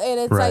so, and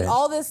it's like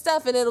all this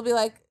stuff, and it'll be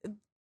like,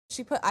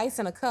 she put ice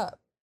in a cup.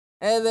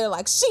 And they're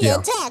like, she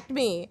attacked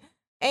me.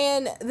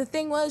 And the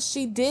thing was,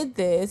 she did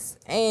this,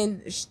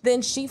 and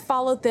then she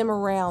followed them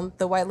around,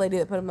 the white lady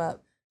that put them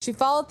up. She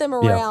followed them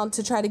around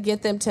to try to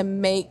get them to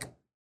make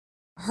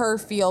her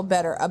feel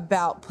better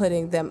about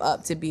putting them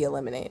up to be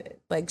eliminated.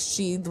 Like,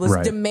 she was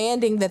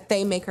demanding that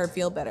they make her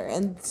feel better.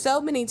 And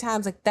so many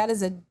times, like, that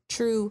is a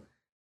true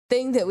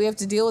thing that we have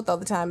to deal with all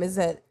the time, is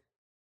that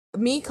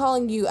me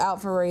calling you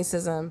out for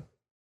racism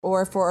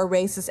or for a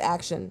racist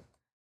action,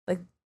 like,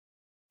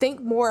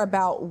 think more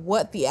about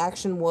what the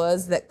action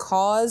was that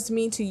caused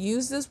me to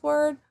use this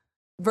word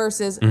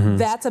versus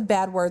that's a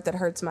bad word that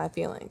hurts my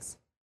feelings.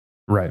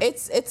 Right.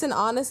 It's an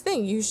honest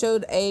thing. You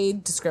showed a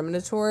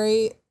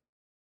discriminatory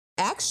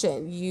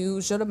action.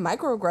 You showed a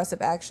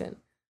microaggressive action.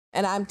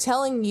 And I'm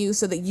telling you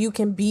so that you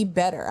can be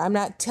better. I'm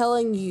not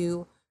telling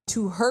you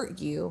to hurt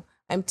you.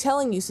 I'm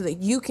telling you so that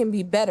you can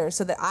be better,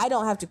 so that I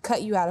don't have to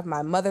cut you out of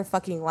my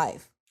motherfucking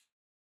life.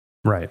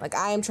 Right. Like,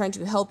 I am trying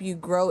to help you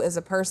grow as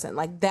a person.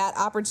 Like, that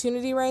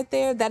opportunity right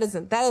there, that is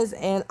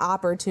an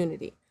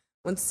opportunity.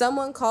 When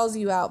someone calls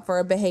you out for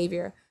a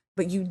behavior,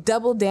 but you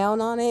double down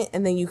on it,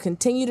 and then you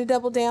continue to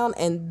double down,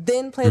 and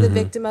then play the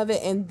victim of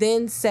it, and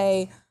then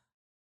say,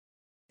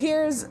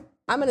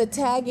 I'm going to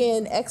tag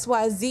in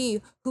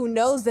XYZ who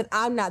knows that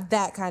I'm not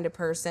that kind of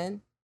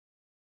person.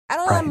 I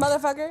don't know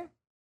that motherfucker.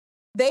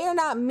 They are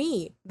not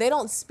me. They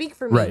don't speak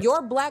for me. Right.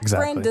 Your black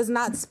friend does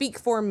not speak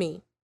for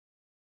me.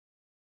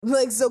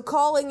 Like, so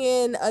calling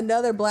in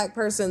another black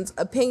person's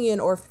opinion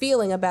or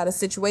feeling about a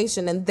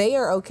situation and they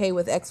are okay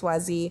with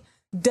XYZ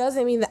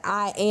doesn't mean that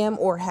I am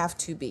or have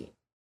to be.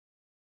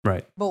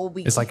 Right. But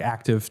it's like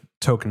active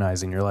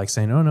tokenizing. You're like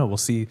saying, oh no, we'll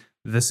see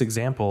this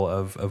example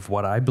of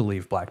what I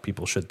believe black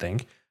people should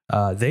think.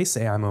 They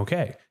say I'm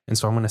okay. And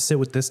so I'm going to sit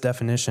with this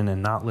definition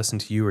and not listen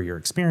to you or your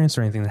experience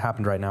or anything that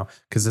happened right now,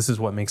 because this is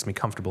what makes me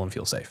comfortable and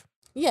feel safe.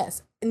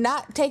 Yes.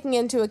 Not taking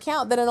into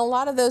account that in a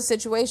lot of those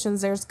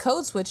situations, there's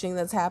code switching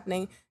that's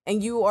happening,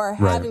 and you are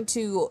having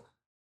to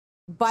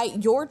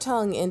bite your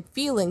tongue in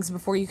feelings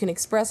before you can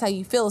express how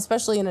you feel,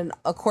 especially in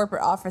a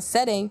corporate office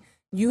setting.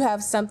 You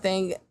have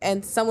something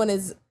and someone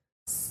is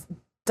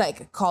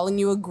like calling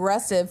you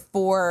aggressive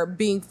for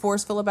being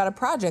forceful about a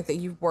project that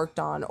you've worked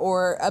on,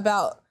 or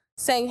about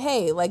saying,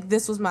 hey, like,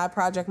 this was my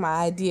project, my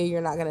idea, you're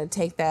not going to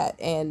take that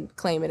and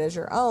claim it as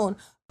your own.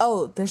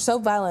 Oh, they're so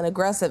violent,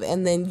 aggressive,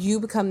 and then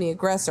you become the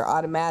aggressor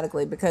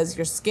automatically because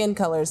your skin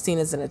color is seen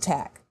as an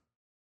attack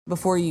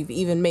before you've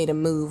even made a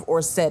move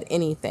or said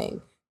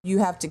anything. You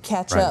have to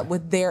catch up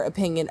with their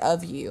opinion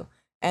of you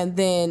and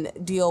then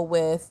deal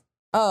with,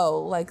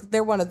 oh, like,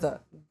 they're one of the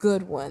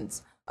good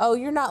ones. Oh,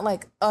 you're not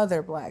like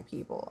other black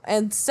people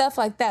and stuff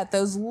like that.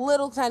 Those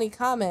little tiny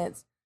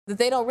comments that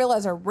they don't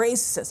realize are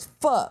racist as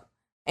fuck.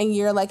 And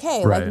you're like,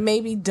 hey, like,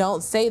 maybe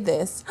don't say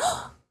this.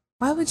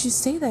 Why would you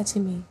say that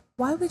to me?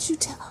 Why would you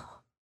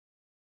tell?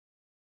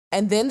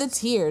 And then the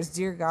tears,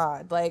 dear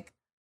God. Like,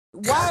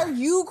 why are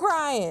you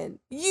crying?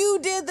 You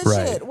did the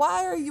shit.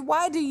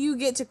 Why do you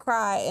get to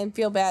cry and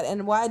feel bad?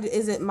 And why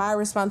is it my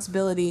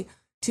responsibility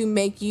to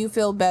make you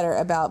feel better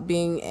about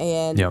being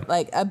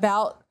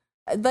about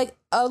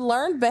a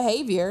learned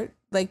behavior?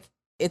 Like,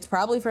 it's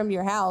probably from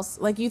your house.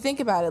 Like, you think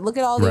about it. Look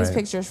at all these Right.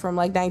 pictures from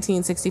like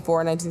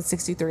 1964,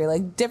 1963,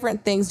 like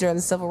different things during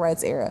the civil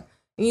rights era.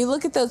 And you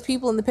look at those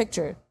people in the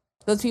picture,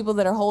 those people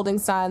that are holding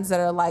signs that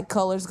are like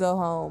colors go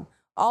home,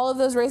 all of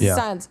those racist Yeah.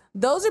 signs.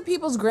 Those are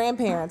people's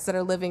grandparents that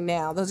are living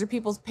now. Those are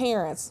people's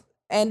parents.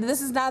 And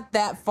this is not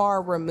that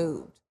far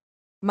removed.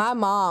 My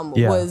mom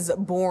Yeah. was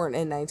born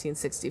in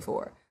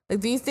 1964.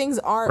 Like, these things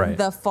aren't Right.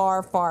 the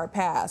far, far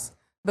past.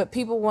 But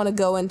people want to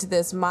go into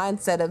this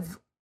mindset of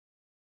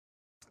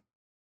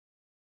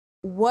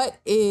what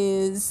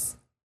is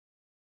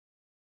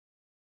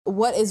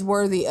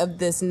worthy of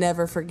this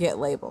never forget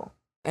label,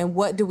 and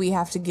what do we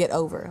have to get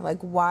over? Like,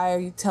 why are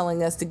you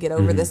telling us to get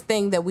over this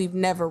thing that we've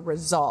never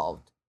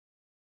resolved?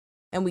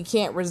 And we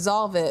can't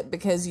resolve it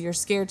because you're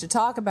scared to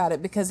talk about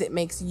it because it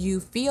makes you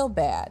feel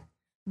bad.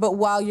 But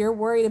while you're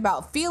worried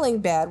about feeling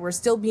bad, we're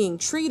still being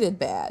treated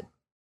bad.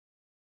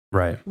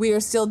 Right. We are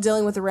still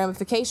dealing with the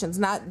ramifications,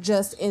 not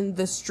just in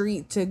the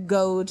street to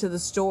go to the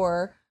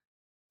store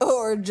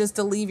or just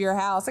to leave your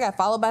house. I got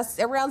followed by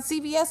around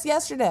CVS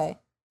yesterday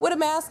with a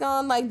mask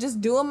on, like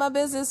just doing my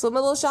business with my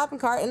little shopping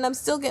cart, and I'm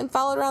still getting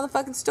followed around the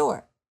fucking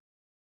store.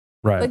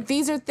 Right. Like,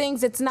 these are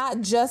things, it's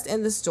not just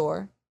in the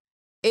store.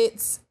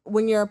 It's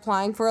when you're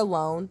applying for a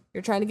loan,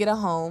 you're trying to get a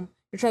home,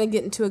 you're trying to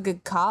get into a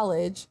good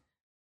college.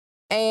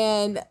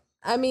 And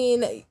I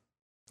mean,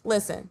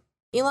 listen,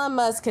 Elon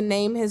Musk can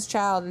name his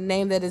child a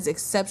name that is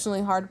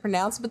exceptionally hard to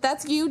pronounce, but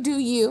that's you, do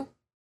you.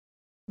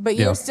 But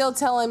you're still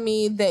telling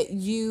me that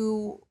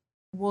you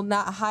will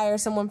not hire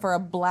someone for a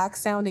black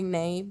sounding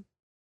name.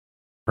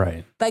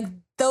 Right. Like,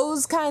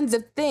 those kinds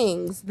of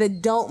things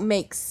that don't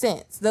make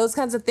sense, those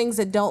kinds of things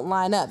that don't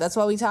line up. That's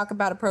why we talk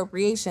about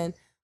appropriation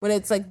when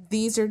it's like,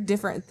 these are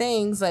different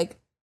things. Like,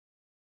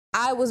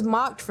 I was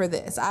mocked for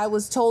this. I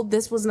was told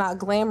this was not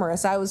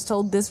glamorous. I was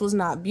told this was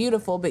not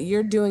beautiful, but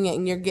you're doing it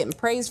and you're getting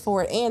praised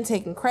for it and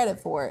taking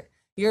credit for it.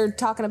 You're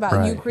talking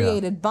about you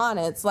created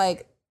bonnets.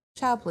 Like,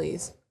 child,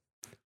 please.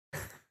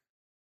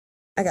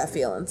 I got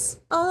feelings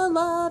on a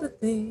lot of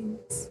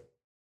things.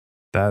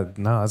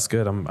 That's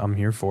good. I'm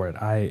here for it.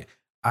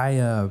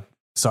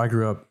 So I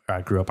grew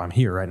up, I'm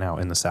here right now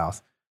in the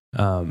South,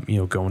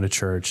 going to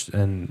church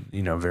and,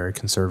 very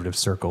conservative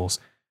circles.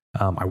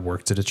 I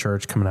worked at a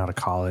church coming out of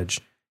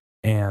college,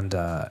 and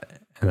then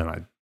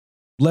I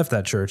left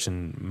that church,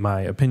 and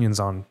my opinions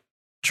on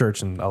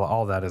church and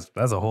all that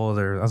that's a whole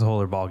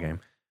other ball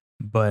game.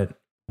 But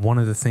one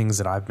of the things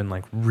that I've been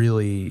like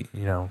really,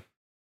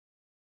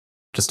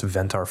 just to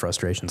vent our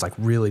frustrations, like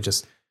really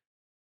just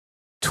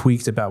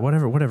tweaked about,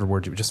 whatever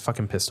word you just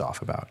fucking pissed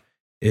off about,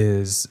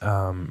 is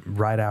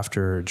right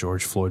after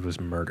George Floyd was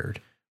murdered.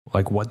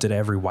 Like, what did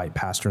every white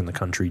pastor in the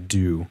country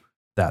do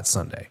that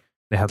Sunday?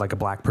 They had like a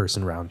black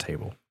person round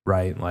table,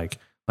 right? Like,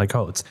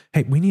 oh,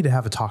 hey, we need to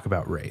have a talk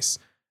about race.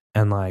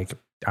 And like,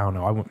 I don't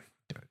know,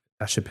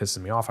 that shit pisses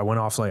me off. I went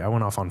off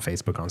on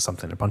Facebook on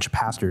something. A bunch of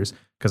pastors,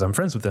 because I'm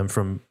friends with them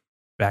from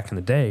back in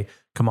the day,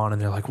 come on,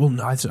 and they're like, well,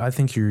 no, I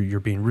think you're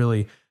being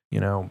really,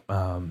 you're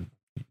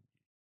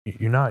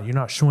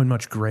not showing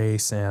much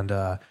grace,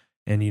 and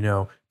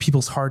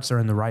people's hearts are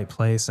in the right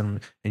place,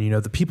 and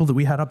the people that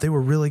we had up, they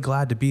were really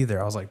glad to be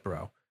there. I was like,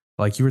 bro,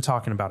 like, you were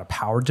talking about a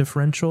power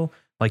differential.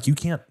 Like, you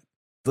can't,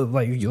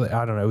 like,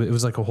 I don't know. It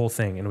was like a whole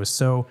thing, and it was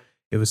so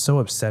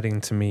upsetting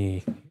to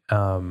me,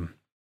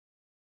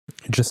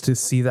 just to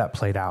see that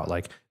played out.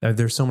 Like,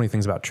 there's so many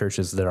things about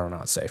churches that are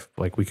not safe.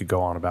 Like, we could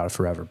go on about it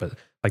forever, but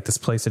like, this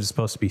place that is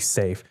supposed to be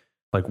safe,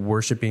 like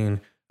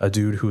worshiping a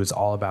dude who is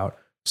all about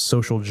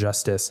social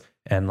justice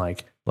and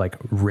like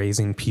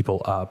raising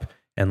people up,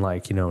 and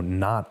like,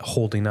 not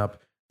holding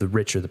up the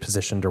rich or the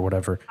positioned or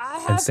whatever,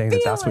 and saying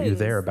that that's what you're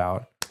there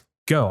about.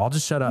 Go. I'll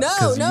just shut up. No.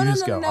 I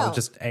was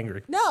just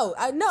angry. No,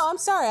 I'm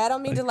sorry. I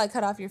don't mean to like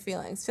cut off your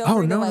feelings. Feel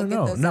free no. to, like, get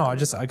those No,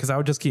 out. I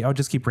would just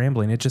keep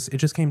rambling. It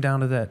just came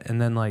down to that. And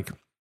then like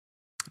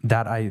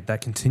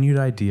that continued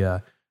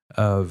idea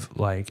of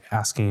like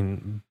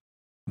asking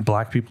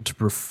black people to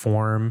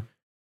perform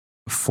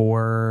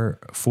for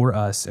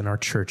us in our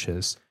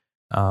churches.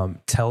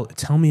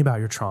 Tell me about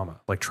your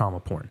trauma, like trauma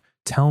porn.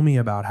 Tell me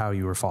about how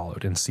you were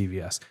followed in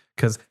CVS.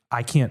 Because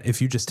I can't,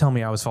 if you just tell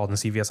me I was followed in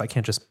CVS, I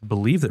can't just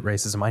believe that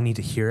racism. I need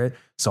to hear it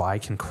so I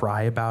can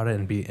cry about it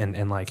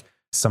and like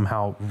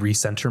somehow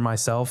recenter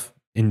myself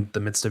in the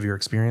midst of your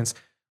experience.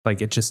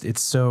 Like,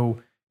 it's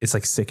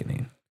like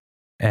sickening.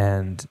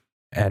 And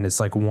it's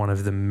like one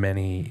of the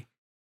many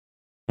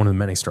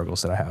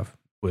struggles that I have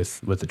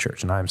with the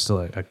church. And I'm still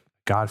a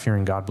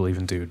God-fearing,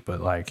 God-believing dude, but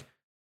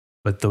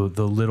the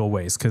little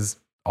ways, because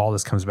all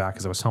this comes back,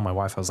 as I was telling my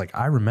wife, I was like,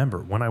 I remember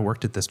when I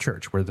worked at this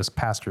church where this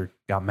pastor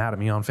got mad at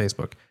me on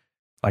Facebook.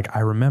 Like,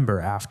 I remember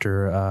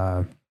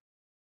after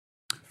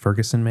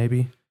Ferguson,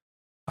 maybe,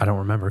 I don't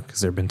remember because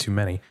there have been too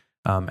many,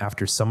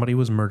 after somebody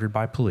was murdered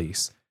by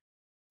police,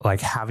 like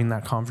having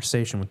that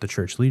conversation with the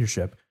church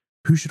leadership,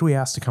 who should we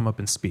ask to come up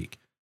and speak?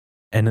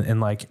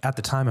 And like, at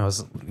the time I was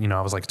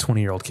like a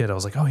 20-year-old kid. I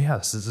was like, oh yeah,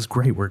 this is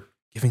great. We're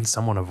giving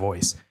someone a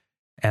voice.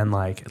 And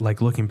like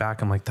looking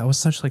back, I'm like, that was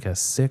such like a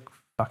sick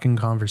fucking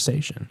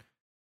conversation.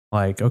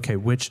 Like, okay,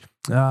 which,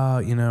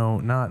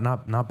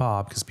 not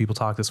Bob, because people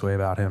talk this way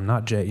about him,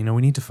 not Jay.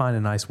 We need to find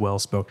a nice,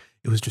 well-spoken.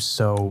 It was just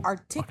so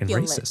fucking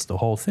racist, the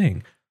whole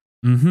thing.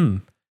 Mm-hmm.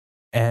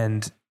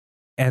 And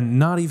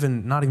not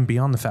even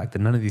beyond the fact that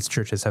none of these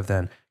churches have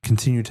then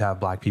continued to have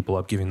black people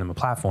up, giving them a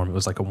platform. It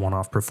was like a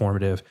one-off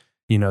performative,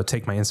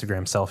 take my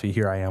Instagram selfie.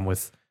 Here I am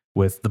with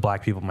the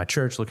black people in my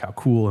church. Look how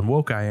cool and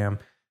woke I am.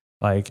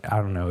 Like, I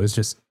don't know. It's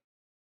just,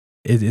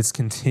 it's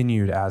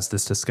continued as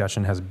this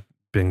discussion has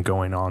been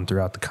going on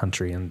throughout the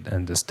country, and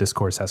this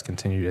discourse has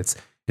continued. It's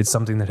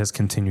something that has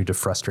continued to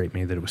frustrate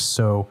me, that it was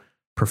so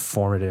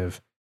performative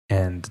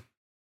and,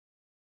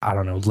 I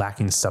don't know,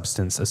 lacking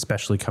substance,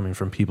 especially coming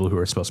from people who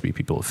are supposed to be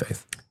people of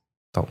faith.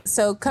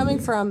 So coming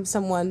from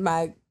someone,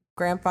 my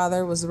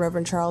grandfather was the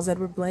Reverend Charles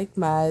Edward Blake.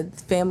 My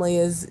family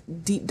is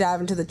deep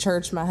dive into the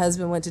church. My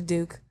husband went to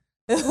Duke.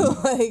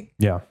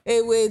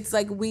 It's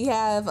like we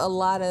have a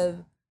lot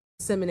of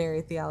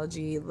seminary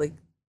theology, like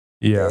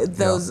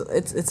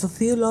it's a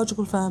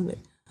theological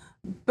family.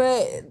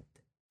 But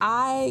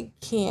I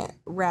can't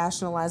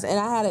rationalize, and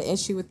I had an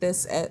issue with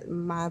this at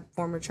my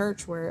former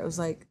church where it was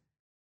like,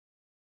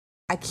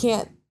 I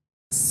can't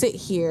sit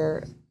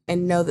here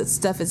and know that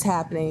stuff is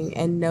happening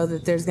and know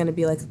that there's going to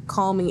be like a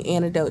calming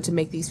antidote to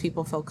make these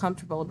people feel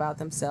comfortable about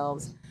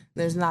themselves.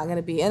 There's not going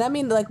to be. And I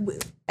mean, like, we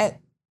had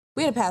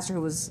a pastor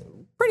who was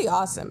pretty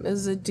awesome. It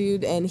was a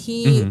dude, and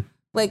he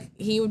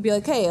he would be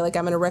like, hey, like,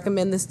 I'm going to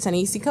recommend this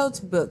Ta-Nehisi Coates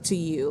book to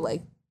you.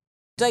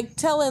 Like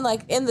telling,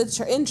 like, in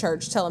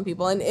church, telling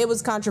people. And it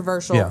was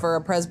controversial for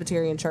a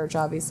Presbyterian church,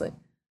 obviously.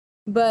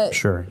 But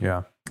sure,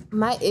 yeah.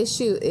 My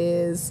issue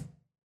is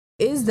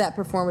that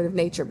performative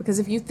nature, because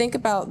if you think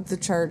about the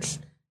church,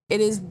 it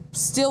is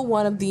still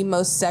one of the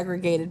most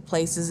segregated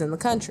places in the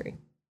country.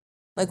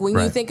 Like, when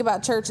you think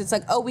about church, it's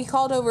like, oh, we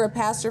called over a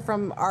pastor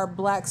from our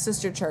black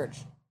sister church.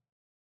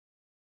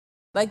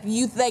 Like,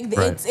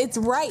 it's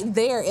right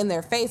there in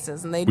their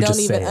faces, and they don't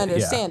even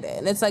understand it.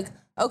 And it's like,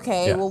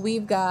 okay, well,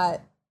 we've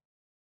got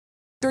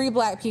 3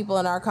 black people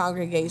in our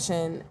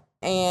congregation,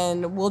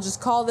 and we'll just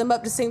call them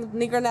up to sing the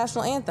Negro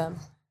National Anthem.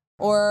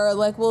 Or,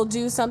 like, we'll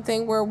do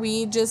something where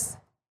we just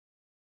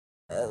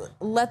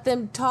let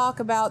them talk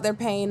about their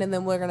pain, and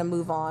then we're going to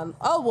move on.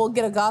 Oh, we'll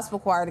get a gospel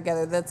choir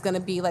together that's going to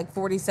be like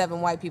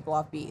 47 white people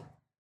off beat.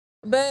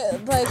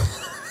 But, like,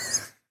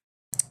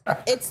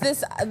 it's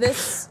this.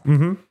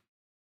 Mm-hmm.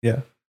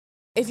 Yeah.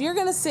 If you're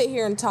going to sit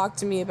here and talk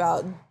to me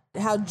about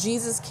how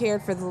Jesus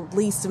cared for the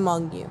least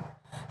among you,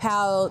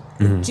 how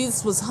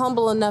Jesus was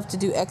humble enough to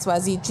do X, Y,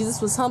 Z,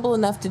 Jesus was humble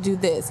enough to do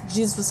this,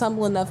 Jesus was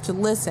humble enough to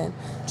listen,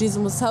 Jesus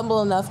was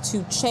humble enough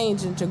to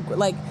change and to,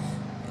 like,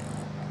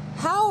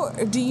 how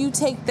do you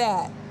take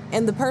that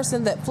and the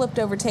person that flipped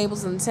over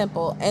tables in the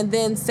temple and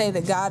then say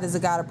that God is a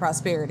God of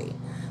prosperity?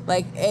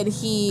 Like, and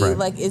he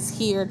like is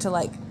here to,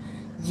 like,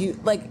 you,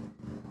 like,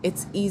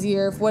 it's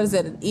easier,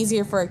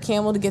 easier for a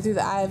camel to get through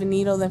the eye of a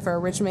needle than for a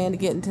rich man to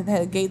get into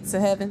the gates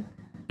of heaven?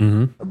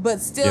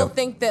 But still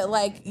think that,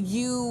 like,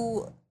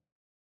 you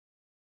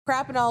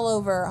crapping all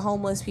over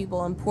homeless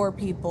people and poor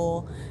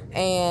people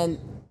and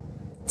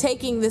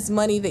taking this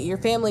money that your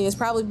family has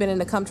probably been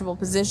in a comfortable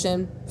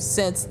position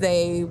since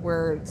they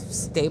were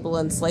stable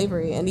in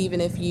slavery. And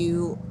even if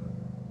you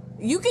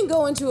can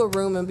go into a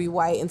room and be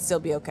white and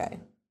still be okay.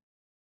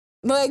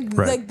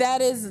 Like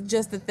that is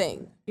just the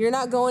thing. You're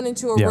not going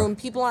into a room.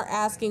 People aren't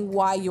asking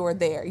why you're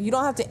there. You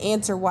don't have to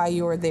answer why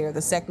you're there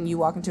the second you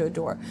walk into a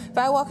door. If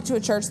I walk into a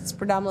church that's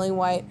predominantly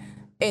white,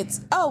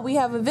 it's, oh, we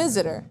have a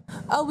visitor.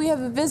 Oh, we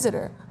have a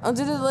visitor. Oh,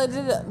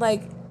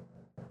 like,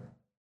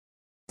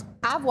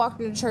 I've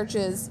walked into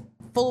churches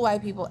full of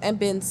white people and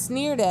been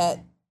sneered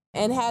at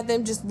and had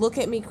them just look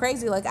at me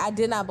crazy like I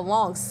did not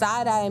belong,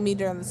 side-eyeing me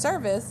during the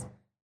service.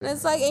 And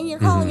it's like, and you're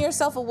calling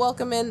yourself a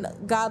welcoming,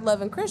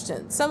 God-loving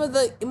Christian. Some of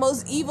the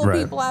most evil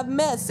people I've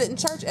met sit in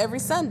church every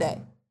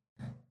Sunday,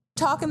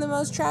 talking the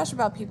most trash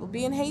about people,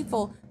 being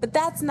hateful. But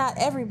that's not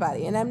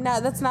everybody, and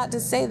that's not to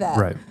say that.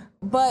 Right.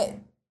 But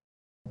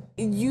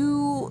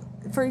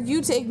for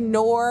you to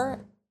ignore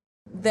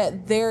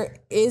that there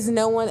is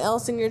no one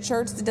else in your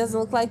church that doesn't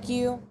look like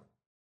you,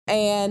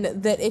 and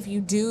that if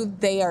you do,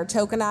 they are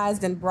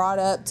tokenized and brought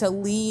up to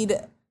lead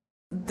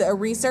the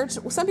research.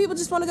 Some people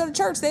just want to go to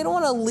church. They don't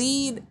want to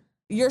lead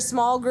your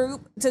small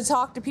group to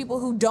talk to people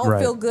who don't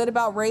feel good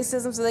about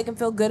racism so they can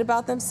feel good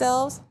about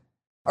themselves.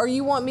 Or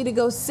you want me to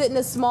go sit in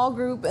a small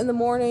group in the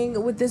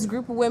morning with this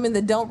group of women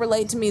that don't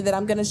relate to me, that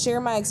I'm going to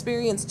share my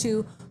experience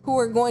to, who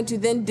are going to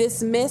then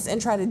dismiss and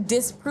try to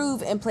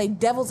disprove and play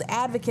devil's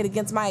advocate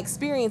against my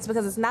experience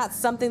because it's not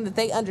something that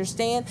they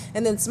understand,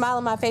 and then smile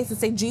in my face and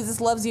say,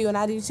 Jesus loves you and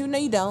I do too. No,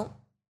 you don't.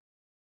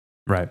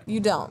 Right. You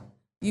don't.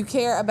 You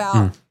care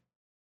about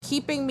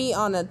keeping me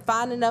on a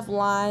fine enough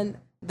line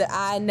that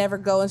I never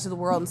go into the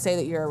world and say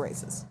that you're a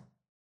racist.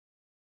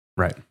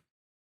 Right.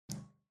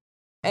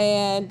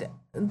 And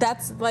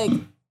that's like,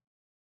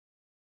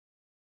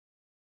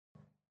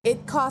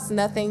 it costs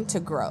nothing to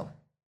grow.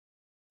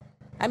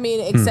 I mean,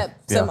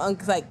 except some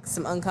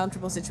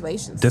uncomfortable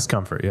situations.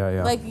 Discomfort,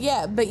 yeah. Like,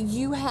 but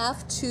you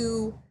have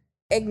to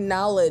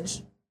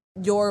acknowledge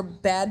your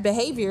bad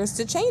behaviors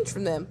to change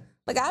from them.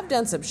 Like, I've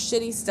done some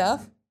shitty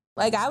stuff.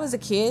 Like, I was a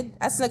kid.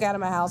 I snuck out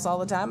of my house all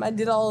the time. I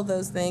did all of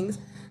those things.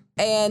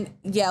 And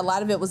yeah, a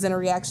lot of it was in a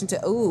reaction to,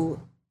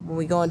 when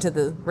we go into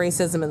the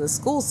racism in the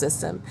school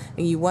system,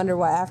 and you wonder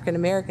why African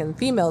American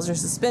females are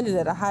suspended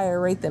at a higher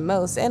rate than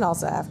most, and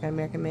also African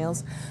American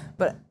males.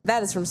 But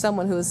that is from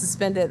someone who was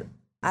suspended,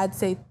 I'd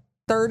say,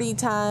 30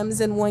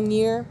 times in 1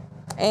 year,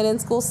 and in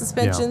school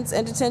suspensions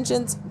and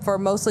detentions for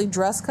mostly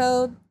dress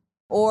code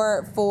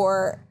or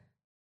for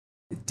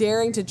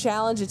daring to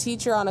challenge a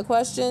teacher on a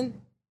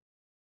question.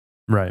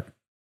 Right.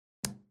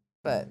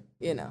 But,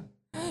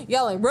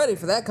 y'all ain't ready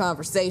for that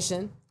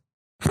conversation.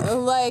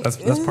 Like,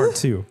 that's part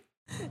 2.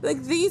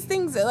 Like, these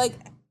things, like,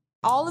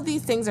 all of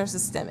these things are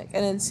systemic.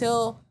 And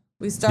until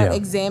we start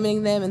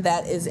examining them, and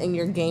that is in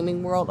your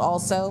gaming world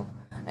also,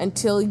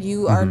 until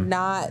you are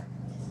not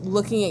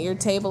looking at your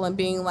table and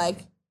being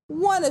like,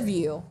 one of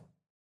you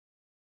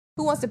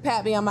who wants to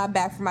pat me on my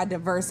back for my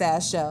diverse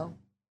ass show.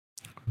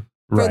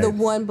 For the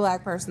one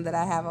black person that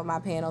I have on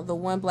my panel, the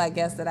one black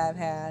guest that I've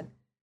had.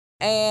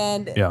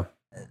 And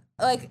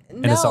like, no.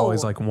 And it's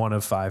always like one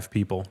of 5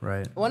 people,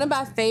 right? One of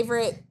my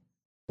favorite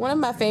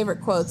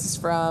quotes is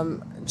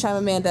from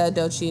Chimamanda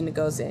Adichie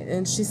Ngozi,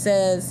 and she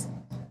says,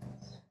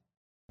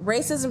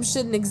 "Racism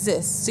shouldn't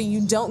exist, so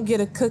you don't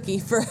get a cookie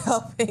for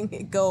helping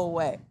it go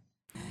away."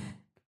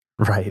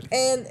 Right.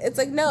 And it's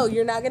like, no,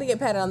 you're not gonna get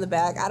patted on the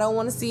back. I don't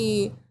want to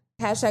see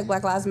hashtag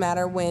Black Lives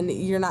Matter when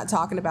you're not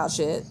talking about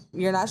shit.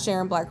 You're not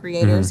sharing black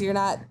creators. You're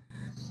not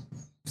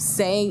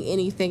saying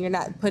anything. You're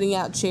not putting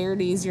out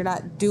charities. You're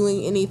not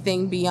doing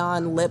anything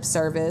beyond lip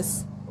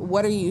service.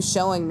 What are you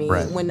showing me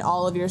when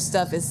all of your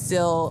stuff is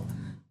still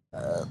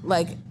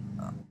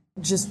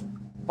just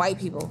white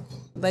people?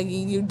 Like,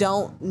 you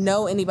don't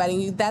know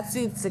anybody. That's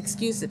the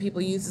excuse that people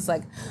use. It's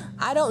like,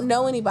 I don't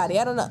know anybody.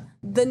 I don't know.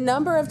 The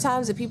number of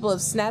times that people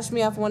have snatched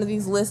me off one of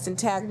these lists and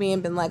tagged me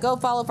and been like, "Oh,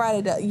 follow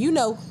Friday." You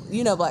know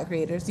black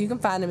creators. You can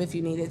find them if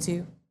you needed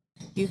to.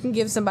 You can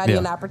give somebody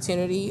an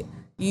opportunity.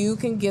 You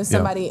can give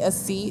somebody a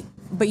seat,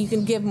 but you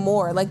can give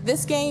more. Like,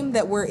 this game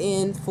that we're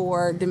in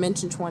for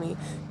Dimension 20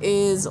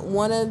 is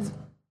one of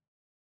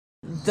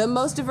the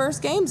most diverse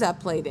games I've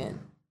played in.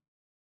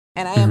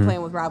 And I am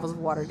playing with Rivals of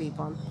Waterdeep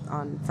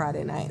on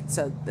Friday night,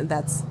 so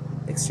that's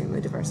extremely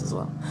diverse as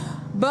well.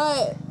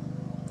 But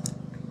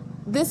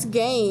this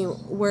game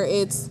where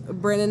it's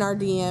Brennan, our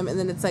DM, and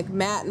then it's like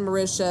Matt and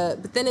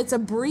Marisha, but then it's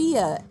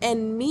Abria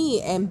and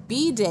me and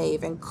B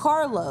Dave and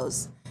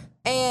Carlos.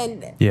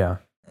 And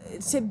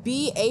to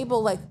be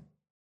able, like,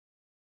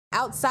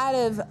 outside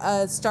of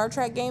a Star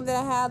Trek game that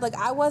I had, like,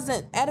 I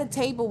wasn't at a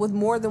table with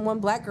more than one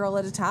black girl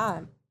at a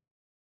time.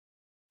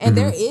 And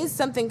there is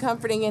something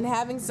comforting in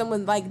having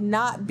someone, like,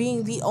 not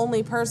being the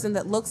only person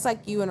that looks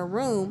like you in a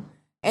room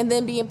and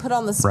then being put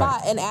on the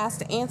spot and asked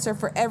to answer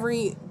for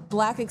every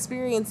black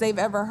experience they've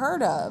ever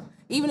heard of,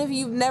 even if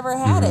you've never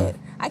had it.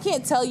 I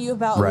can't tell you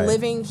about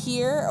living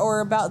here or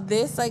about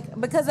this, like,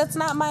 because that's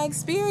not my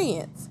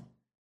experience.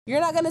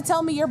 You're not going to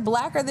tell me you're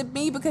blacker than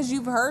me because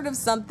you've heard of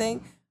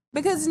something.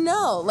 Because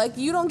no, like,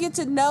 you don't get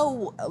to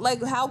know,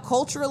 like, how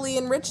culturally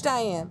enriched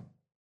I am.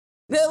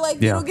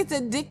 Like, you don't get to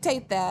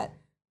dictate that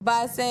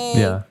by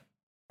saying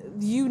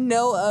you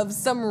know of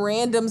some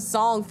random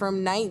song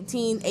from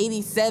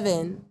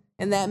 1987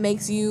 and that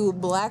makes you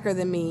blacker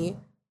than me.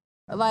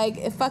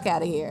 Like, fuck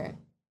out of here.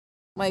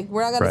 Like,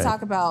 we're not going to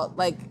talk about,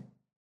 like,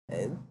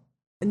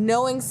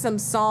 knowing some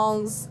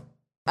songs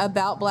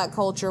about black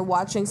culture,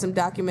 watching some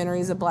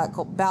documentaries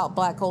about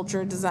black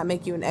culture does not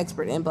make you an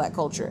expert in black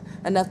culture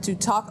enough to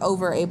talk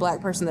over a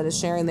black person that is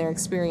sharing their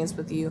experience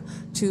with you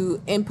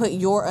to input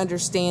your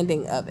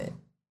understanding of it.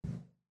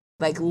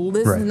 Like,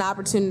 this is an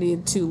opportunity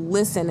to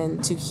listen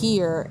and to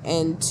hear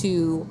and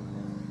to,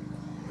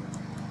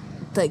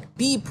 like,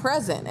 be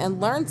present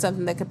and learn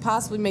something that could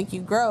possibly make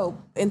you grow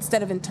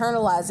instead of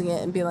internalizing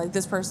it and being like,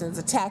 this person is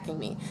attacking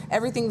me.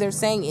 Everything they're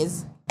saying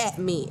is at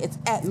me. It's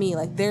at me.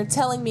 Like, they're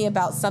telling me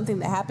about something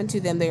that happened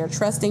to them. They are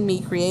trusting me,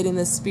 creating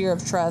this sphere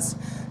of trust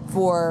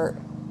for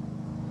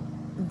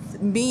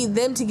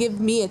them to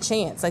give me a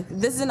chance. Like,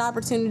 this is an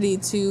opportunity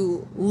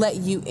to let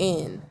you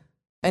in.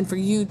 And for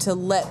you to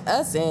let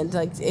us in,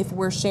 like, if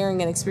we're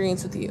sharing an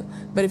experience with you.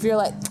 But if you're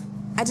like,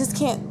 I just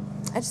can't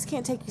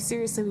take you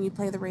seriously when you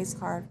play the race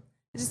card.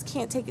 I just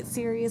can't take it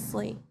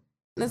seriously.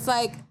 And it's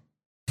like,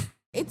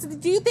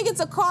 do you think it's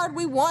a card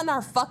we want in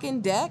our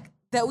fucking deck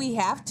that we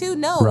have to?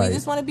 No, we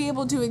just want to be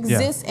able to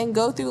exist and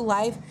go through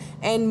life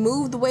and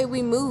move the way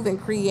we move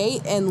and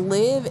create and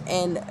live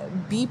and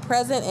be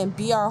present and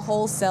be our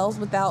whole selves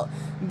without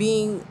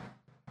being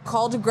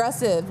called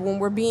aggressive when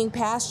we're being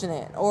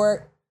passionate,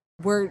 or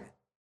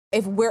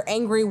if we're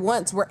angry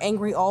once, we're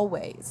angry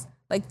always.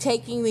 Like,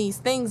 taking these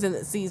things and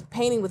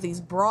painting with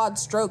these broad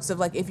strokes of,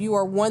 like, if you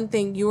are one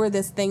thing, you are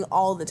this thing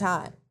all the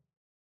time.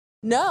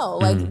 No,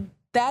 like,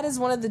 that is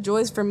one of the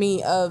joys for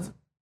me of,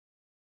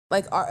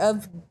 like,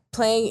 of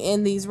playing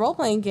in these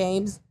role-playing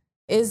games,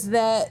 is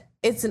that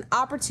it's an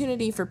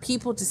opportunity for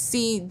people to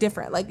see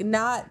different, like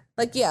not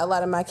like, yeah, a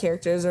lot of my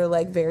characters are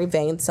like very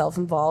vain,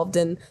 self-involved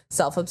and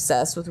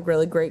self-obsessed with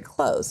really great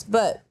clothes,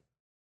 but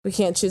we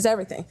can't choose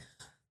everything.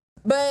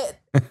 But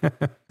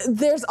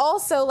there's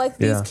also like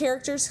these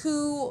characters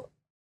who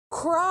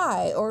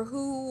cry or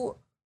who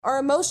are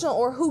emotional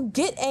or who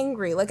get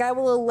angry. Like I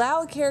will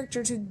allow a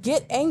character to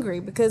get angry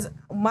because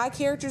my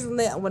characters,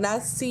 when I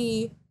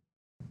see,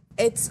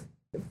 it's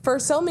for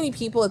so many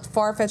people, it's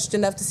far-fetched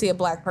enough to see a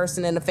black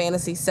person in a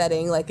fantasy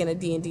setting, like in a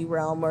D&D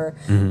realm or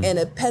in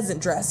a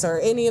peasant dress or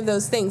any of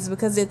those things,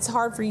 because it's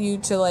hard for you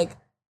to like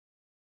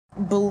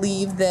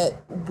believe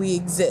that we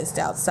exist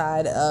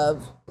outside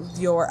of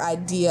your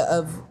idea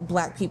of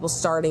black people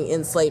starting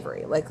in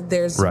slavery. Like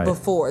there's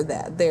before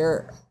that,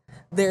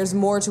 there's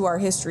more to our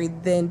history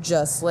than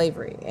just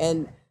slavery.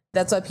 And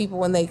that's why people,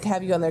 when they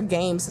have you on their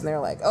games and they're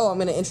like, oh, I'm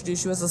going to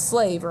introduce you as a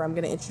slave, or I'm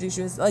going to introduce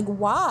you as, like,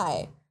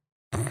 why?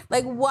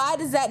 Like, why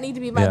does that need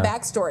to be my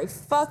backstory?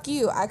 Fuck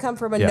you. I come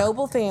from a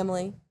noble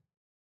family.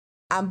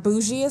 I'm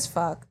bougie as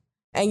fuck.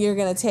 And you're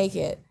going to take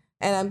it.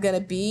 And I'm going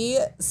to be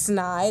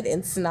snide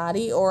and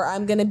snotty, or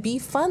I'm going to be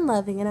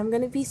fun-loving, and I'm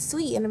going to be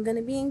sweet, and I'm going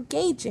to be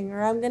engaging,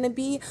 or I'm going to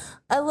be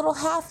a little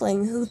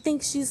halfling who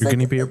thinks she's You're like...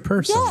 going to be a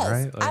person,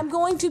 right? Like, I'm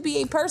going to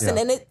be a person.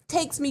 And it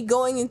takes me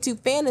going into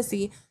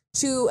fantasy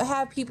to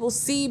have people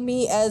see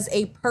me as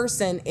a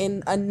person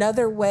in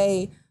another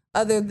way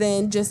other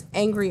than just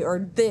angry or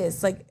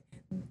this. Like,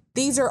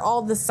 these are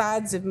all the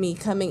sides of me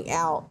coming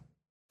out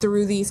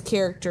through these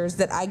characters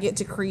that I get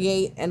to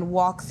create and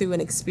walk through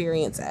and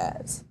experience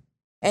as.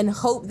 And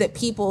hope that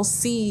people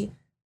see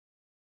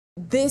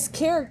this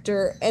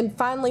character and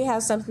finally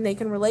have something they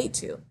can relate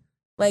to.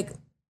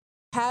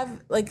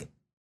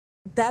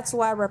 That's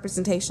why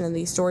representation in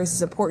these stories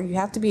is important. You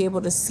have to be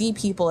able to see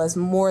people as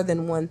more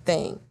than one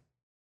thing.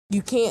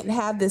 You can't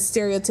have this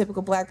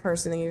stereotypical black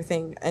person in your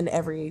thing in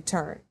every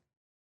turn.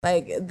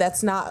 Like,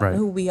 that's not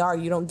who we are.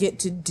 You don't get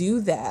to do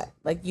that.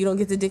 Like, you don't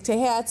get to dictate,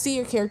 hey, I see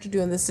your character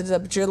doing this,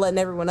 but you're letting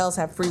everyone else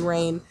have free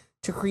reign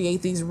to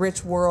create these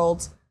rich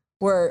worlds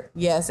where,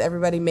 yes,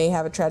 everybody may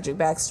have a tragic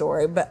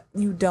backstory, but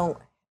you don't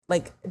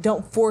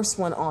force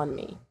one on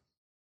me.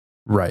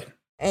 Right.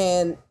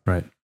 And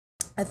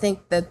I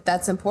think that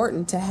that's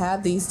important, to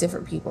have these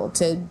different people,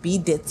 to be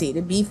ditzy,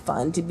 to be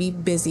fun, to be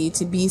busy,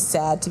 to be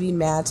sad, to be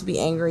mad, to be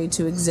angry,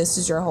 to exist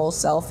as your whole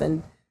self.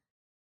 And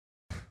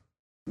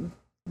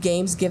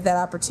games give that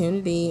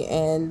opportunity,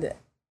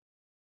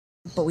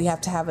 but we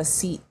have to have a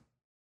seat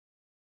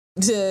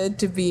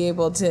to be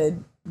able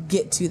to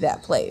get to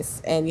that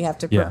place, and you have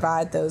to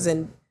provide those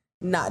and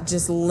not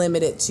just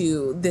limit it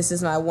to, this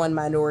is my one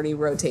minority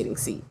rotating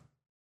seat.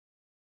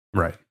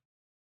 Right.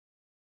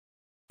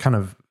 Kind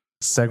of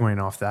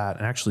segueing off that,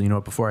 and actually, you know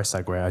what, before I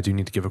segue, I do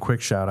need to give a quick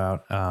shout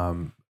out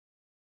and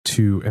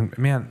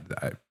man,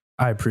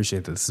 I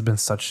appreciate this.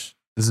 This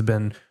has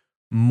been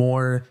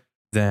more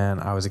than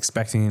I was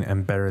expecting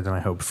and better than I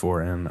hoped for,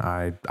 and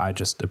I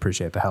just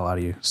appreciate the hell out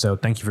of you. So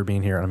thank you for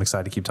being here, and I'm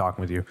excited to keep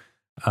talking with you.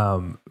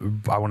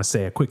 I want to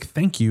say a quick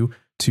thank you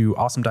to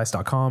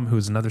awesomedice.com, who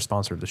is another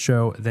sponsor of the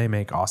show. They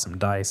make awesome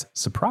dice.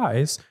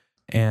 Surprise.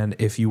 And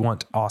if you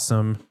want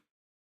awesome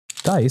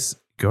dice,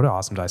 go to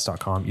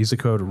awesomedice.com. Use the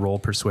code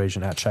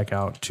ROLLPERSUASION at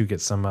checkout to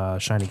get some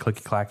shiny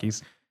clicky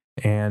clackies.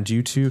 And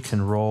you too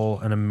can roll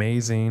an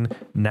amazing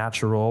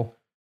natural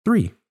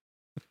 3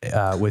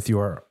 with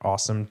your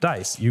awesome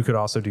dice. You could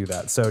also do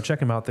that. So check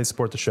them out. They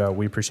support the show.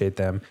 We appreciate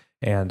them.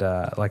 And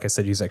like I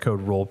said, use that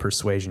code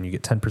ROLLPERSUASION. You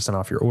get 10%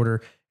 off your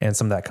order, and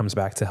some of that comes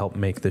back to help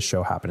make this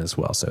show happen as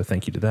well. So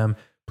thank you to them.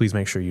 Please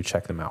make sure you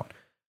check them out.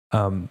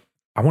 I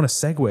want to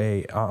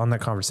segue on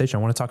that conversation.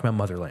 I want to talk about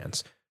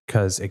Motherlands,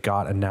 because it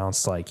got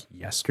announced like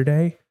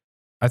yesterday,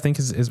 I think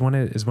is when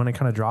it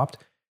kind of dropped.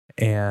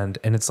 And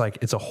it's like,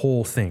 it's a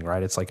whole thing,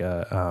 right? It's like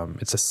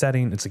it's a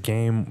setting, it's a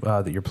game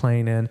that you're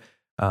playing in.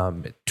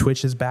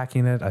 Twitch is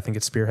backing it. I think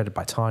it's spearheaded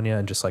by Tanya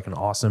and just like an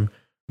awesome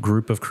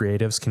group of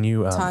creatives. Can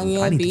you, Tanya,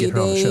 I need to get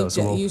her on the show.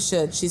 So you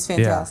should. She's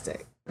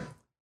fantastic. Yeah.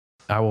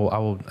 I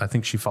will. I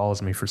think she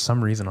follows me for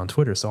some reason on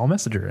Twitter, so I'll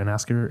message her and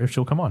ask her if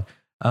she'll come on.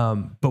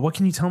 But what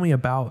can you tell me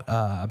about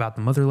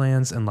the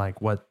Motherlands and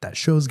like what that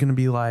show is going to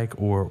be like,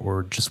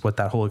 or just what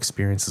that whole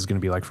experience is going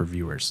to be like for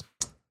viewers?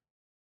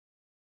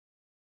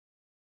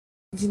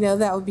 You know,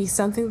 that would be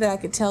something that I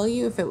could tell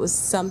you if it was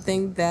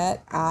something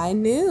that I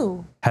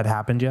knew had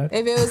happened yet.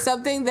 If it was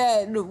something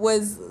that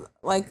was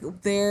like,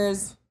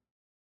 there's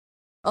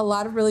a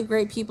lot of really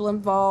great people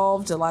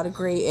involved, a lot of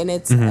great, and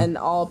it's an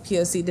all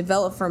POC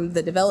developed from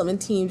the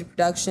development team to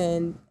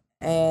production,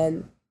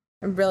 and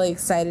I'm really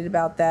excited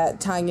about that.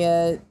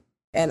 Tanya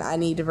and I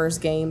Need Diverse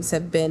Games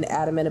have been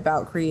adamant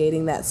about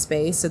creating that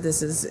space, so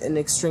this is an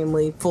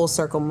extremely full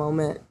circle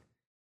moment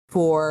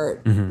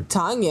for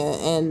Tanya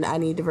and I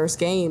Need Diverse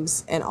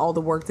Games and all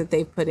the work that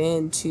they've put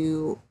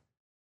into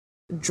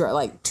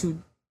driving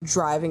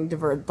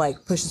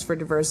pushes for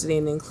diversity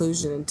and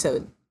inclusion. And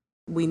to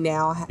we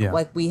now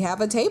we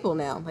have a table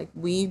now. Like,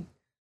 we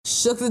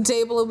shook the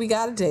table and we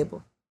got a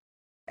table,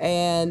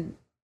 and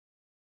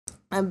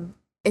I'm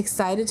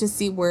excited to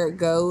see where it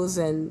goes.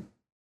 And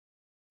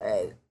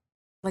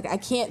like I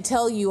can't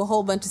tell you a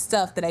whole bunch of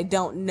stuff that I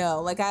don't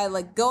know. Like I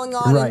like going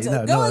on Right.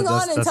 and No,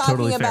 talking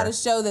totally about fair. a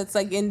show that's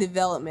like in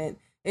development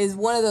is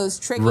one of those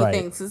tricky Right.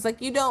 things. It's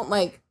like you don't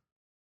like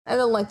I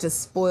don't like to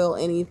spoil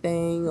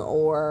anything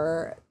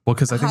or Well,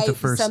 because I think the hype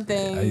first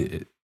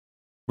something.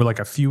 we're like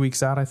a few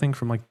weeks out, I think,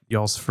 from like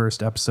y'all's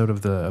first episode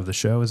of the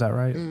show. Is that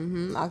right?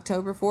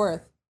 October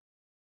 4th.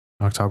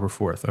 October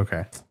 4th.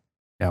 Okay.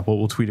 Yeah,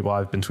 we'll tweet it. Well,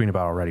 I've been tweeting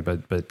about it already,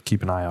 but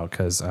keep an eye out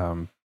because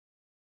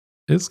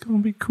it's gonna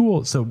be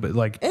cool. So, but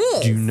like, It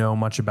is. do you know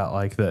much about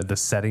like the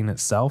setting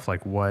itself,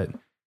 like what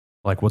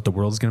the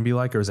world's gonna be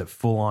like, or is it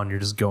full on? You're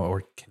just going,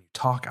 or can you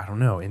talk? I don't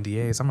know.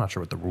 NDAs. I'm not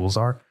sure what the rules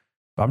are,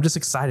 but I'm just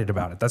excited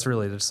about it. That's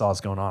really just all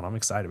that's going on. I'm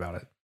excited about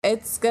it.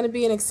 It's going to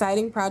be an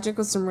exciting project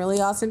with some really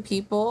awesome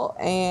people,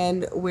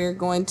 and we're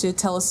going to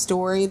tell a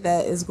story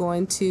that is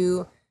going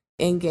to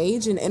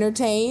engage and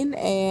entertain,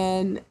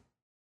 and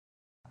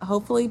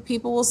hopefully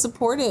people will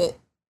support it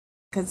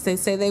because they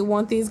say they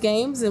want these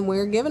games, and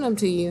we're giving them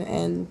to you.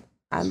 And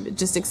I'm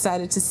just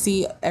excited to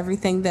see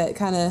everything that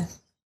kind of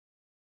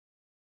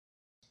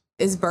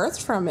is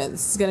birthed from it.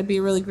 This is going to be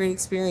a really great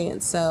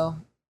experience. So,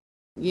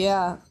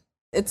 yeah,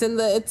 it's in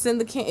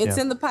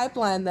the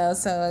pipeline though.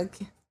 So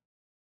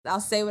I'll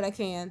say what I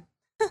can.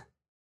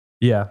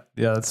 Yeah,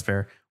 that's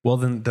fair. Well,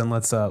 then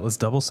let's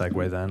double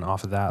segue then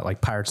off of that,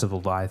 like Pirates of the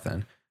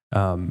Leviathan.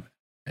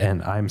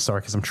 And I'm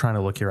sorry because I'm trying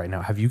to look here right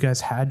now. Have you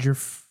guys had your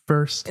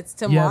first? It's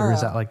tomorrow. Yet, or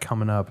is that like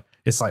coming up?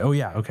 It's like, oh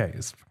yeah, okay,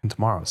 it's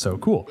tomorrow. So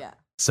cool. Yeah.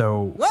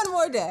 So one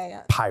more day.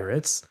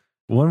 Pirates.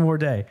 One more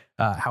day.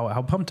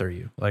 How pumped are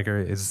you? Like,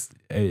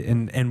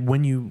 and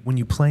when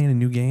you play in a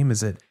new game,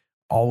 is it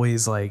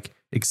always like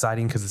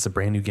exciting because it's a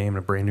brand new game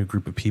and a brand new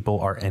group of people?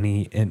 Are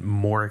any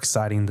more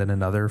exciting than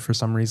another for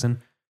some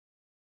reason?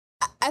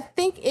 I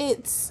think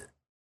it's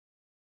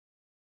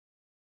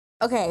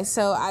okay.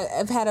 So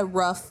I've had a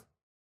rough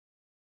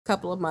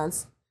couple of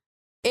months.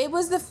 It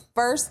was the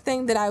first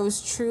thing that I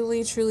was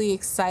truly, truly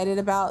excited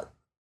about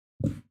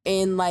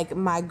in like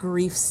my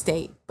grief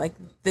state, like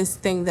this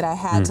thing that I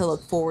had to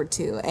look forward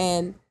to.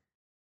 And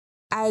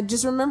I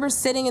just remember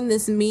sitting in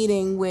this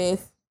meeting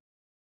with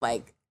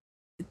like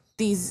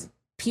these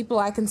people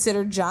I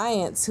consider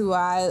giants who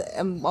I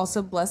am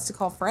also blessed to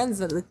call friends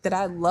that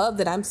I love,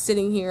 that I'm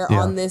sitting here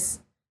on this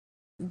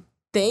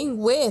thing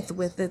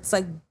with it's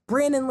like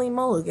Brandon Lee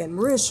Mulligan,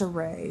 Marisha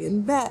Ray,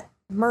 and Matt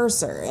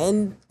Mercer,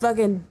 and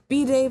fucking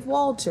B. Dave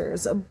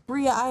Walters,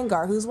 Bria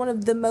Iyengar, who's one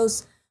of the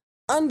most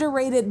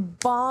underrated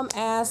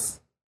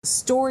bomb-ass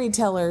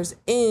storytellers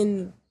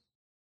in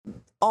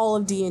all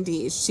of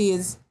D&D. She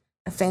is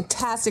a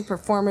fantastic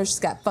performer. She's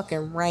got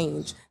fucking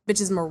range.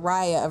 Bitch is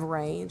Mariah of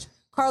range.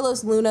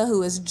 Carlos Luna,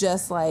 who is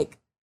just like...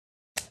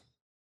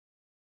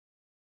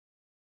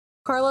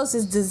 Carlos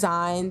is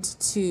designed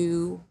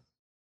to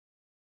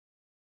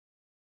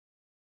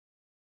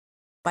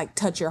like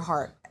touch your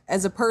heart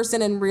as a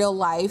person in real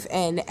life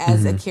and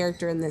as a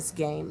character in this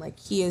game. Like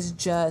he is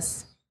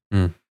just...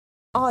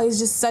 he's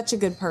just such a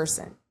good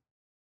person.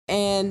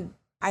 And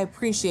I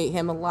appreciate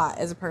him a lot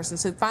as a person.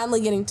 So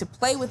finally getting to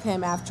play with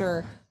him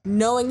after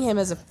knowing him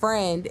as a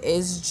friend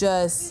is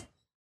just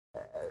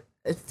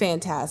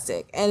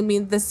fantastic. And I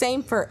mean, the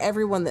same for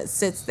everyone that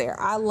sits there.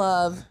 I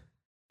love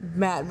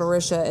Matt and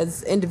Marisha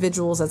as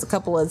individuals, as a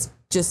couple, as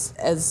just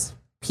as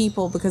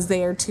people, because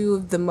they are two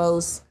of the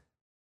most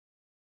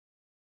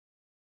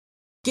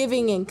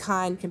giving and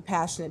kind,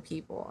 compassionate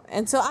people.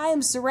 And so I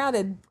am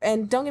surrounded,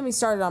 and don't get me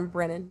started on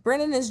Brennan.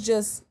 Brennan is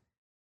just,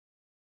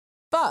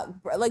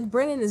 like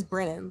Brennan is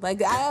Brennan.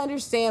 Like I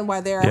understand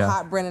why there are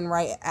hot Brennan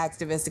Wright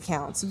activist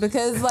accounts,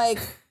 because like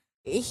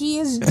he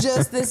is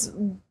just this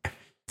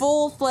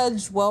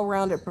full-fledged,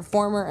 well-rounded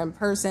performer and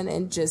person,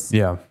 and just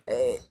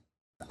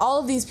all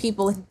of these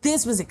people. Like,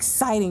 this was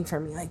exciting for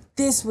me. Like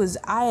this was,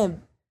 I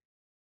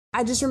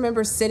just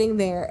remember sitting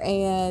there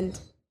and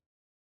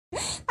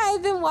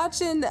I've been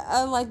watching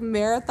a like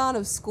marathon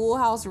of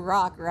Schoolhouse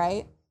Rock,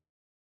 right?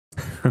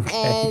 Okay,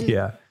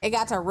 and it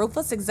got to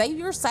Rufus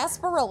Xavier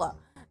Sarsaparilla,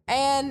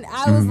 and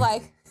I was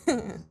like,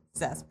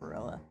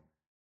 Sarsaparilla.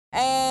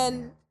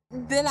 And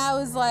then I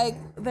was like,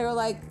 they were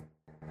like,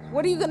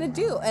 what are you gonna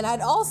do? And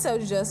I'd also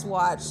just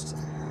watched,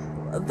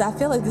 I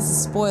feel like this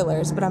is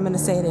spoilers, but I'm gonna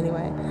say it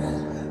anyway,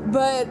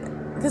 but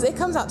because it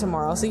comes out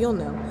tomorrow, so you'll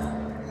know.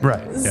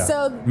 Right. Yeah.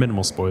 So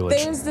minimal spoilage.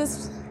 There's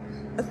this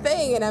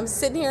thing, and I'm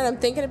sitting here and I'm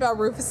thinking about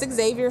Rufus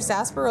Xavier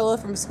Sarsaparilla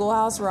from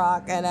Schoolhouse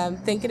Rock, and I'm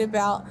thinking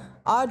about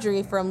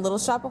Audrey from Little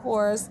Shop of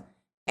Horrors,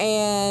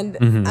 and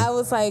I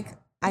was like,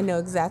 I know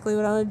exactly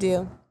what I want to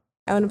do.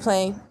 I want to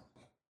play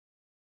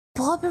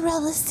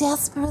Barbarella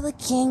Sarsaparilla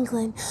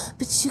Ganglin,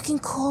 but you can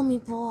call me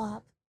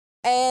Bob.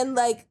 And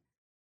like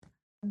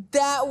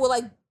that will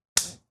like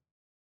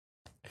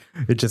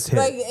it just hit.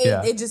 Like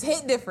it just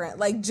hit different.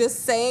 Like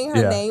just saying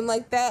her name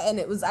like that, and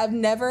it was, I've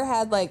never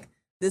had like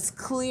this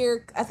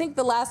clear, I think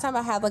the last time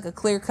I had like a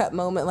clear cut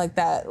moment like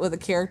that with a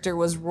character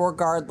was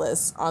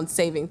Regardless on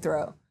Saving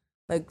Throw,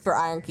 like for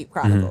Ironkeep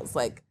Chronicles.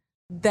 Like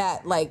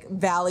that, like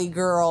Valley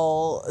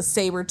Girl,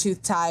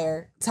 Saber-Tooth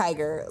Tiger,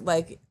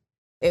 like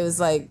it was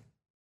like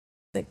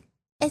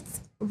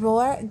It's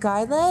Roar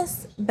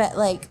regardless, but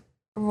like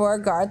Roar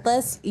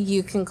regardless,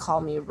 you can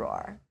call me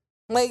Roar.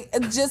 Like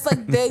just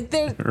like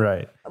they're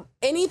Right.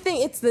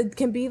 anything.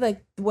 Can be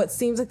like what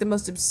seems like the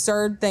most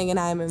absurd thing, and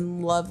I'm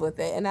in love with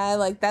it. And I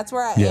like that's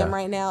where I am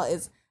right now.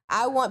 Is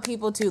I want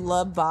people to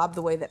love Bob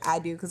the way that I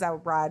do because I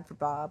would ride for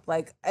Bob.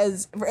 Like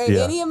as for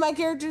any of my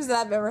characters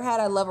that I've ever had,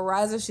 I love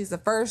Ariza. She's the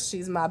first.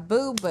 She's my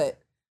boo, but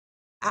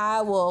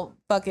I will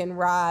fucking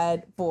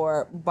ride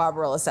for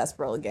Barbarella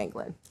Sarsaparilla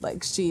Ganglin.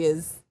 Like she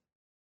is.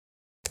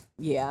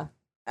 Yeah,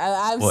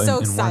 I'm so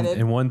excited.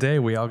 And one day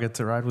we all get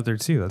to ride with her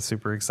too. That's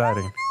super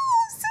exciting.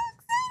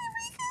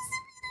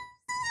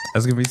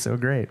 That's gonna be so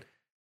great.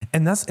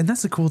 And that's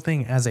the cool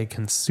thing as a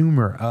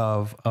consumer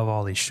of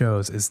all these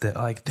shows is that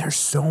like there's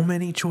so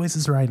many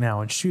choices right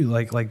now. And shoot,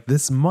 like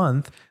this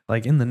month,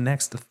 like in the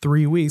next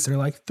 3 weeks, there are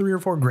like 3 or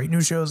 4 great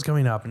new shows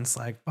coming up. And it's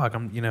like, fuck,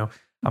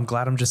 I'm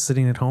glad I'm just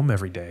sitting at home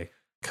every day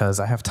because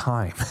I have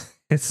time.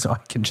 So I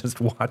can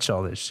just watch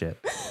all this shit.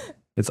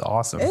 It's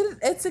awesome.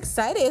 It's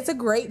exciting. It's a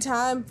great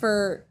time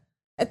for,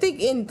 I think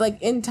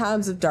in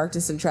times of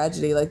darkness and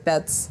tragedy, like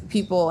that's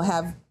people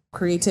have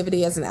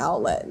creativity as an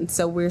outlet. And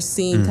so we're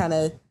seeing kind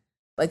of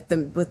like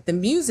with the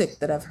music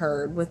that I've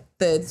heard, with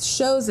the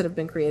shows that have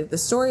been created, the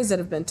stories that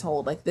have been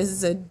told, like this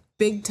is a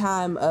big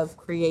time of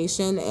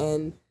creation,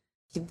 and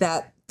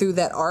that through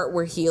that art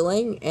we're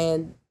healing.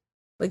 And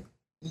like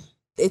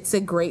it's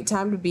a great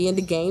time to be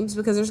into games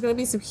because there's going to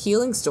be some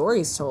healing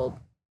stories told.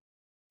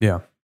 Yeah.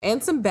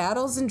 And some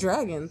battles and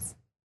dragons.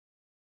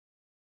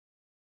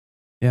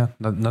 Yeah,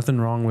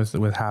 nothing wrong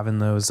with having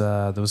those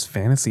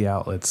fantasy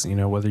outlets. You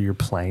know, whether you're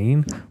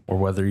playing or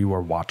whether you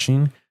are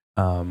watching,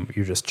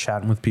 you're just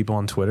chatting with people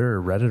on Twitter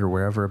or Reddit or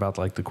wherever about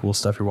like the cool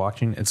stuff you're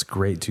watching. It's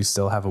great to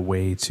still have a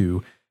way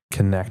to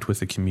connect with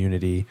the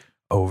community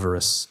over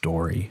a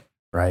story,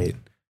 right?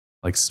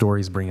 Like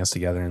stories bring us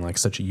together in like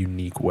such a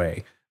unique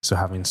way. So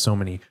having so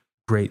many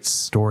great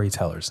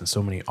storytellers and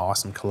so many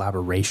awesome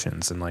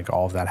collaborations and like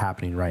all of that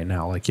happening right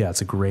now, like yeah,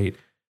 it's a great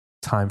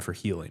time for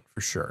healing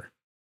for sure.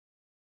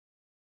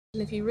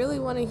 And if you really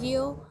want to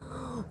heal,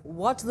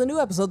 watch the new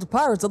episodes of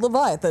Pirates of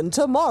Leviathan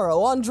tomorrow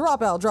on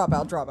Dropout.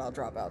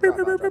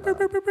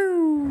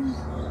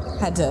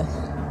 Had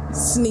to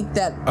sneak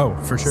that. Oh,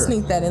 for sure.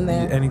 Sneak that in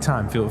there.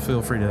 Anytime. Feel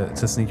free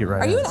to sneak it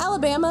right in. Are you in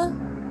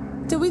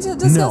Alabama? Did we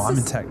discuss No,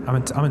 this?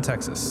 I'm in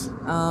Texas.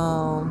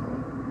 Oh.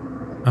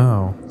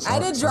 I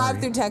did drive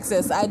through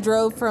Texas. I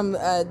drove from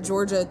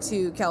Georgia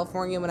to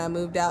California when I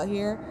moved out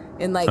here.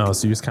 And like,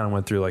 so you just kind of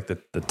went through like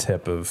the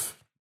tip of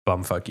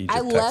bumfuck Egypt,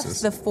 I left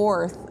Texas. the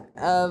 4th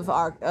of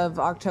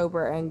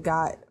October and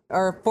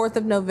 4th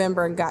of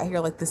November and got here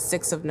like the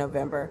 6th of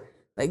November.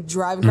 Like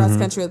driving cross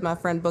country with my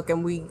friend Book,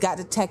 and we got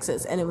to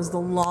Texas, and it was the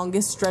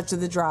longest stretch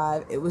of the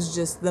drive. It was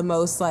just the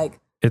most like.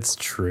 It's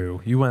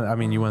true. You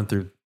went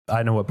through.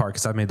 I know what part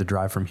because I made the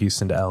drive from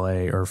Houston to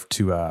LA or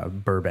to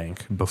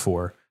Burbank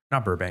before.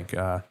 Not Burbank.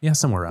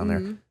 Somewhere around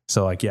there.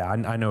 So like, yeah,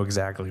 I know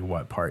exactly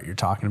what part you're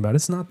talking about.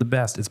 It's not the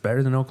best. It's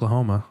better than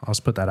Oklahoma. I'll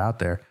just put that out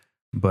there.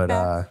 But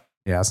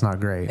yeah, it's not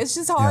great. It's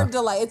just hard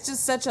to like. It's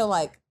just such a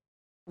like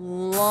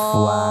long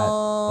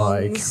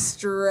flat, like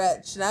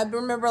stretch. And I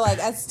remember like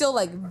I still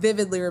like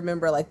vividly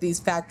remember like these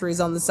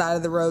factories on the side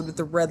of the road with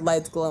the red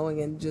lights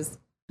glowing and just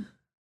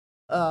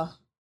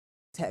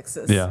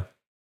Texas. Yeah.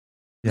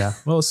 Yeah.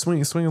 Well,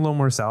 swing a little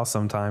more south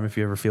sometime if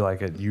you ever feel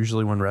like it.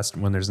 Usually when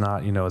there's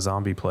not, a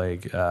zombie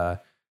plague,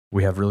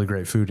 we have really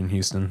great food in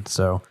Houston.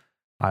 So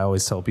I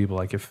always tell people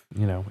like if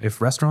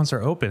restaurants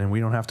are open and we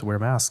don't have to wear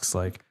masks,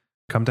 like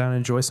come down and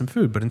enjoy some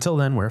food. But until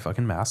then, wear a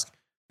fucking mask.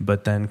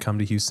 But then come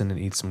to Houston and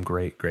eat some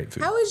great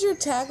food. How is your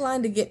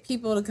tagline to get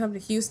people to come to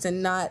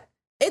Houston? Not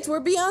it's where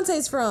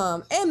Beyonce's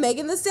from and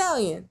Megan Thee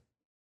Stallion.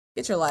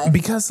 Get your life.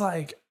 Because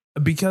I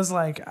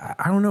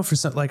don't know, for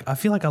some, like I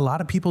feel like a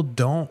lot of people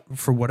don't,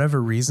 for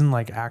whatever reason,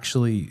 like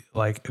actually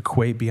like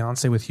equate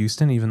Beyonce with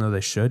Houston, even though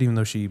they should, even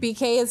though she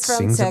BK is from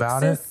sings Texas.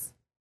 About it.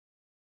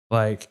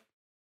 Like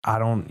I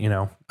don't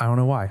know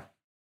why.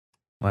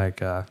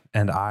 Like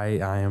and I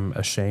am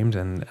ashamed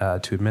and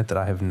to admit that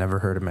I have never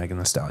heard a Megan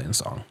Thee Stallion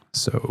song.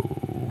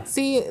 So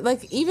see,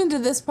 like even to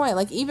this point,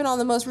 like even on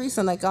the most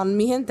recent, like on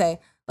Mi Gente,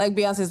 like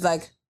Beyonce's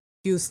like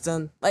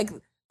Houston, like.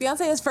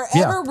 Beyonce is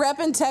forever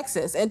repping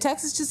Texas, and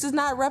Texas just does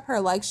not rep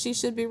her like she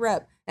should be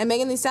rep. And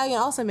Megan Thee Stallion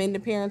also made an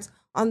appearance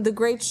on the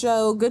great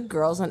show Good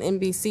Girls on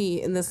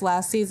NBC in this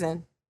last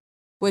season,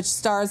 which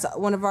stars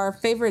one of our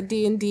favorite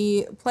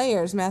D&D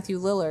players, Matthew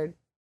Lillard.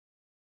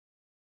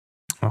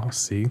 Oh,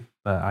 see,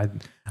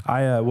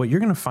 what you're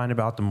going to find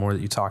about the more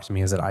that you talk to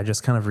me is that I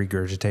just kind of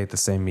regurgitate the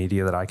same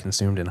media that I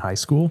consumed in high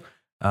school.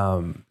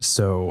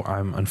 So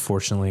I'm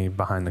unfortunately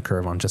behind the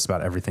curve on just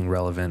about everything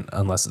relevant,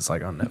 unless it's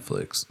like on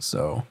Netflix.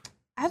 So.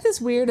 I have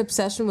this weird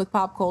obsession with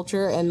pop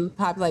culture and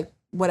pop, like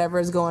whatever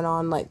is going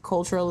on, like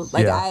cultural.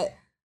 Like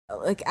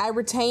I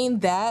retain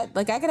that.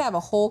 Like I could have a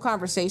whole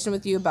conversation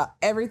with you about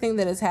everything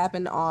that has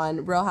happened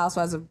on Real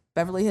Housewives of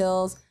Beverly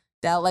Hills.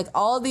 Like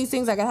all of these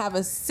things, I can have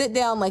a sit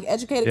down, like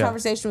educated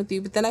conversation with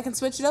you. But then I can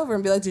switch it over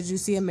and be like, "Did you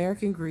see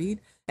American Greed?"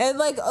 And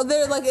like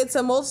they're like it's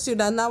a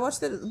multitude. I've not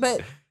watched it,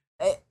 but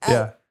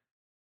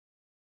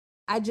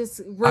I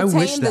just I wish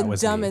retain that the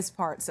was me. dumbest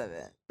parts of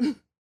it.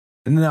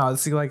 No,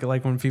 see, like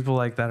when people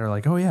like that are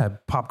like, oh yeah,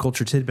 pop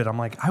culture tidbit. I'm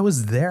like, I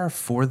was there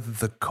for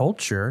the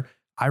culture.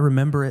 I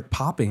remember it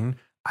popping.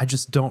 I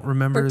just don't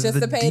remember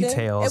the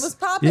details. It was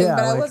popping, Yeah,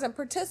 but I like- wasn't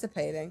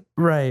participating.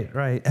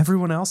 Right.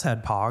 Everyone else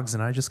had Pogs,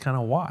 and I just kind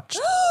of watched.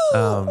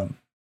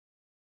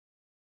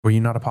 Were you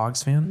not a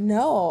Pogs fan?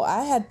 No,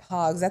 I had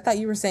Pogs. I thought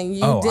you were saying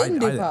you didn't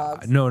do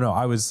Pogs. No,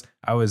 I was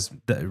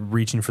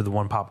reaching for the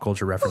one pop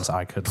culture reference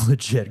I could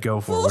legit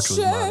go for, which was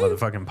my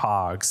motherfucking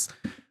Pogs.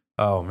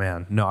 Oh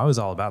man, no, I was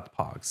all about the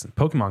Pogs.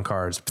 Pokemon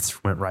cards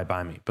went right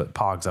by me, but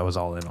Pogs I was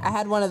all in on. I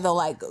had one of the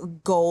like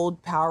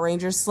gold Power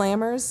Rangers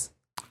slammers.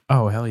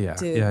 Oh hell yeah,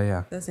 Dude,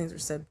 yeah. Those things were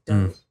so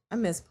dope. I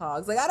miss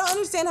Pogs. Like I don't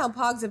understand how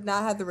Pogs have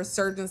not had the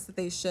resurgence that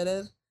they should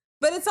have.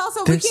 But it's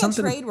also we can't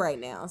trade right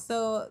now,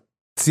 so.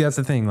 See, that's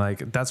the thing.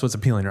 Like, that's what's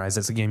appealing, right?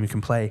 It's a game you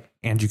can play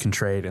and you can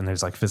trade, and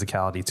there's like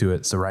physicality to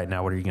it. So right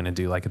now, what are you going to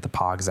do? Like, at the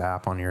Pogs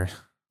app on your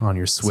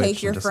Switch,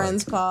 take your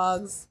friends'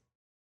 Pogs.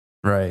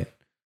 Right?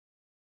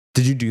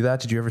 Did you do that?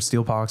 Did you ever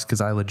steal Pogs?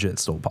 Because I legit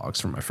stole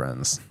Pogs from my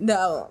friends.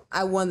 No,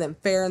 I won them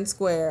fair and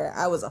square.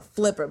 I was a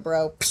flipper,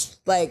 bro.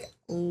 Like,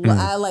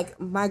 I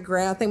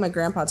think my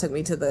grandpa took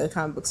me to the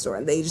comic book store,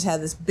 and they just had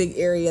this big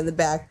area in the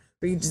back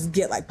where you just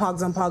get like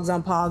Pogs on Pogs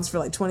on Pogs for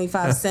like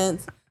 25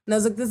 cents. And I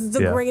was like, this is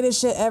the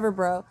greatest shit ever,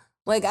 bro.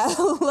 Like, I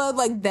love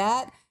like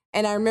that.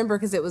 And I remember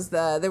because there was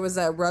a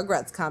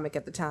Rugrats comic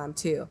at the time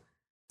too.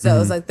 So it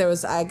was like,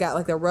 I got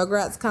like a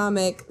Rugrats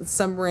comic,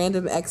 some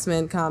random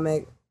X-Men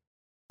comic.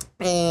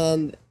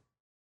 And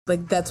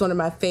like, that's one of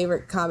my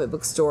favorite comic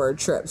book store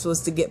trips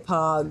was to get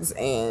Pogs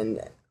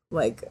and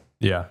like,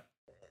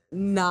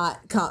 not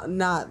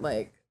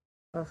like,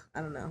 I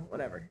don't know,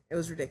 whatever. It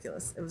was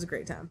ridiculous. It was a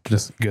great time.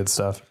 Just good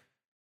stuff.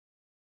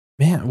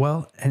 Man,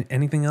 well,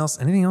 anything else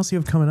you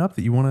have coming up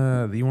that you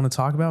want to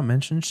talk about,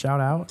 mention, shout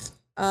out?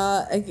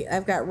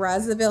 I've got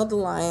Rise of the Veiled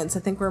Alliance.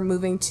 I think we're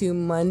moving to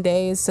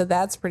Mondays, so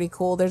that's pretty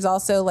cool. There's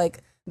also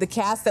like the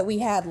cast that we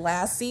had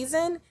last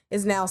season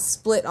is now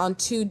split on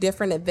 2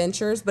 different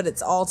adventures, but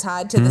it's all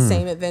tied to the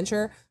same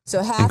adventure.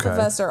 So half of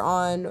us are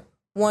on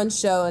one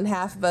show and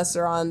half of us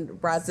are on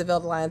Rise of the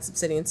Veiled Alliance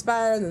Obsidian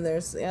Spire, and then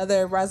there's the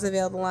other Rise of the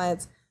Veiled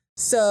Alliance.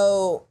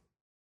 So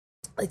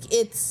like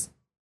it's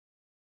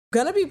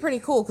gonna be pretty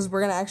cool because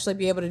we're gonna actually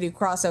be able to do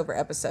crossover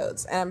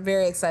episodes, and I'm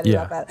very excited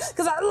about that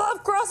because I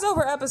love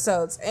crossover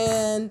episodes.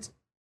 And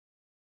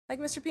like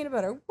Mr. Peanut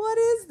Butter, what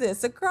is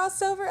this? A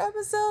crossover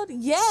episode?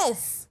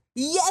 Yes,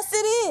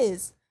 it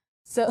is.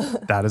 So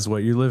that is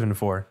what you're living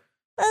for.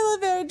 I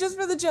live it just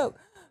for the joke.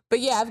 But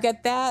yeah, I've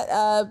got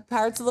that.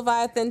 Pirates of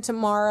Leviathan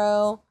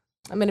tomorrow.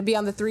 I'm gonna be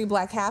on the 3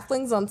 Black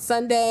Halflings on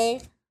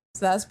Sunday,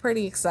 so that's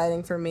pretty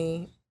exciting for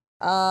me.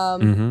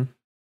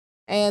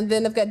 And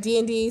then I've got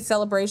D&D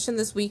Celebration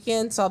this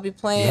weekend, so I'll be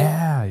playing.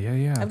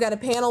 Yeah. I've got a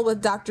panel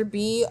with Dr.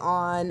 B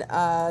on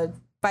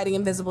fighting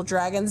invisible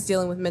dragons,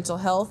 dealing with mental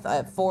health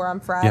at 4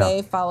 on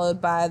Friday,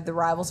 followed by the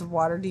Rivals of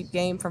Waterdeep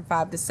game from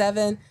 5 to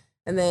 7.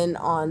 And then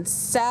on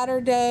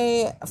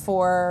Saturday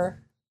for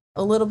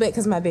a little bit,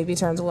 because my baby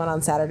turns 1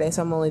 on Saturday,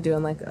 so I'm only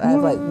doing I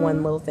have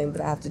one little thing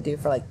that I have to do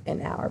for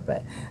an hour,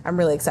 but I'm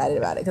really excited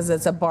about it because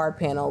it's a Bard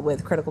panel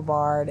with Critical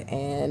Bard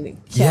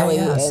and Kelly,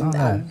 and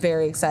I'm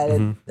very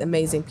excited.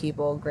 Amazing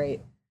people,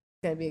 great.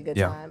 It's going to be a good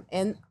time.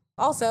 And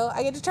also,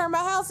 I get to turn my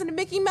house into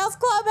Mickey Mouse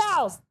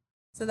Clubhouse,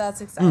 so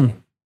that's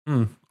exciting.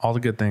 All the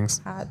good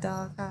things. Hot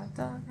dog,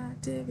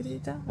 diggity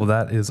dog. Well,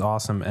 that is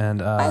awesome. And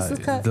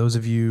those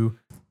of you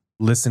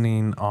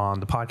listening on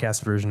the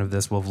podcast version of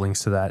this, we'll have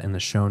links to that in the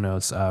show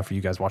notes for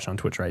you guys watching on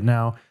Twitch right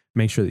now.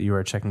 Make sure that you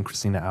are checking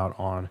Christina out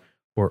on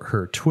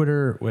her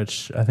Twitter,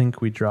 which I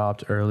think we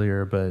dropped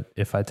earlier, but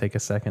if I take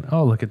a second,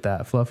 oh, look at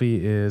that.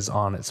 Fluffy is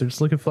on it. So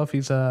just look at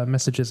Fluffy's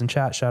messages in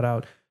chat. Shout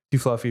out to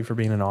Fluffy for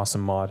being an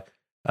awesome mod.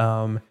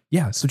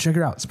 So check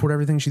her out. Support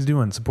everything she's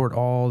doing. Support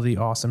all the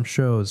awesome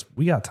shows.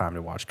 We got time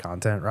to watch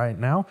content right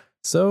now,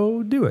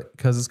 so do it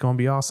because it's going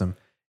to be awesome.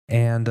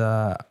 And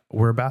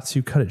we're about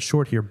to cut it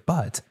short here,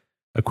 but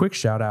a quick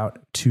shout out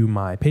to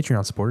my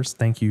Patreon supporters.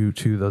 Thank you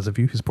to those of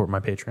you who support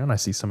my Patreon. I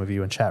see some of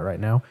you in chat right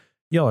now.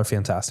 Y'all are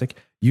fantastic.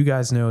 You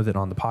guys know that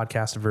on the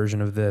podcast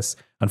version of this,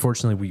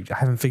 unfortunately, I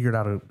haven't figured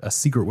out a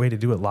secret way to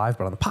do it live,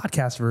 but on the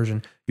podcast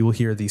version, you will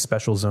hear the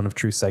special Zone of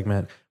Truth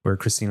segment where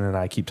Christina and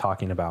I keep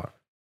talking about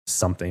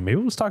something. Maybe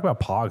we'll just talk about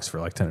Pogs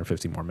for 10 or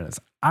 15 more minutes.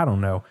 I don't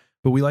know.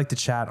 But we like to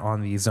chat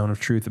on the Zone of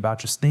Truth about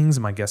just things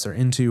my guests are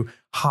into,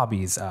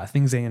 hobbies,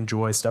 things they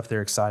enjoy, stuff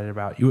they're excited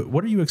about.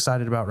 What are you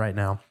excited about right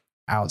now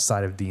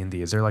outside of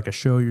D&D? Is there a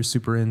show you're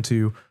super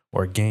into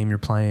or a game you're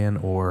playing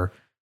or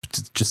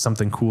just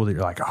something cool that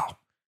you're like, oh,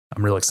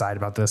 I'm real excited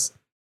about this?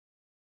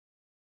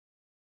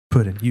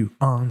 Putting you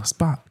on the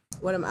spot.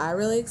 What am I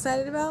really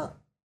excited about?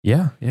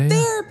 Yeah.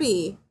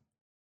 Therapy?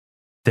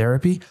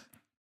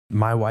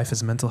 My wife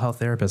is a mental health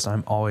therapist.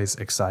 I'm always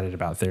excited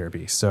about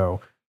therapy.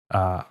 So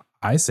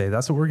I say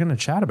that's what we're going to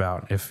chat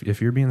about if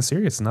you're being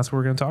serious, and that's what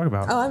we're going to talk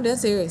about. Oh, I'm dead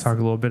serious. Talk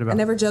a little bit about I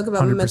never joke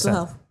about my mental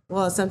health.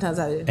 Well, sometimes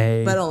I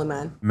do, but only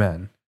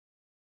mine.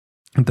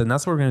 then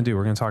that's what we're going to do.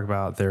 We're going to talk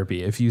about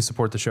therapy. If you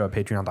support the show at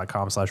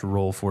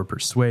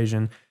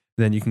patreon.com/roll4persuasion,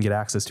 then you can get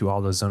access to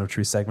all those Zone of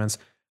Truth segments.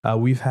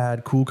 We've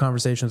had cool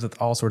conversations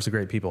with all sorts of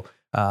great people.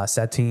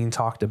 Satine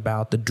talked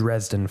about the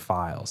Dresden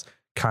Files.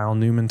 Kyle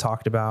Newman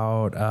talked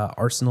about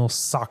Arsenal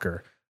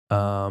soccer.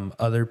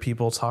 Other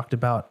people talked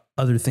about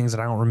other things that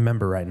I don't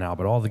remember right now,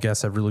 but all the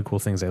guests have really cool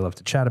things they love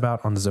to chat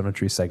about on the Zone of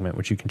Truth segment,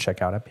 which you can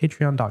check out at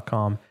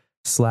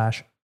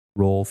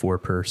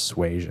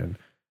patreon.com/roll4persuasion.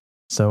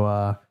 So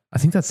I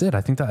think that's it.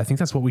 I think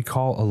that's what we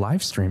call a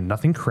live stream.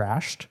 Nothing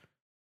crashed.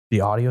 The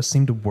audio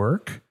seemed to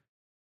work.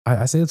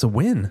 I say it's a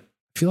win.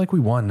 I feel like we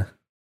won.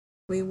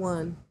 We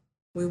won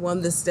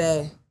this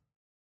day.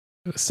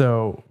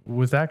 So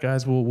with that,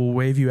 guys, we'll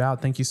wave you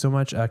out. Thank you so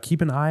much.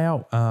 Keep an eye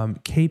out.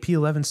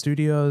 KP11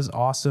 Studios,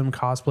 awesome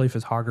cosplay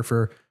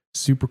photographer,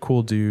 super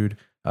cool dude.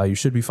 You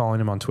should be following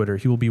him on Twitter.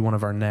 He will be one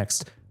of our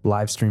next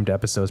live streamed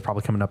episodes,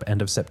 probably coming up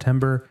end of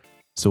September.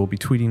 So we'll be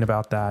tweeting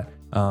about that.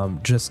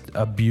 Just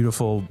a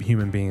beautiful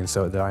human being,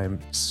 so that I am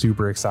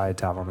super excited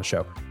to have on the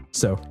show.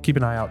 So keep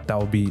an eye out. That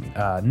will be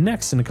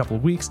next in a couple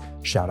of weeks.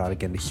 Shout out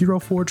again to Hero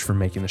Forge for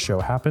making the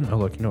show happen. Oh,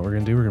 look, you know what we're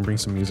going to do? We're going to bring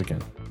some music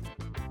in.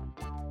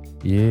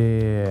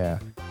 Yeah.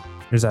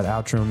 There's that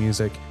outro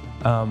music.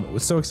 We're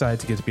so excited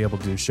to get to be able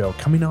to do a show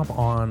coming up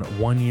on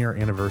 1 year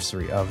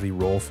anniversary of the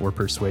Roll for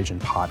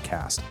Persuasion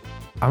podcast.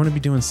 I'm going to be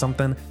doing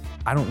something.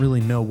 I don't really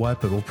know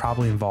what, but will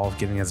probably involve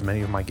getting as many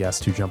of my guests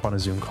to jump on a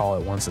Zoom call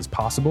at once as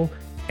possible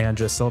and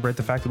just celebrate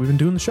the fact that we've been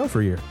doing the show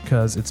for a year,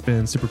 because it's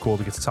been super cool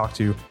to get to talk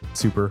to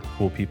super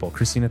cool people.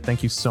 Christina,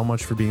 thank you so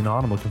much for being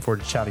on. I'm looking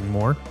forward to chatting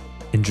more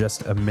in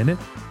just a minute.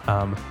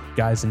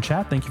 Guys in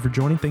chat, thank you for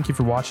joining. Thank you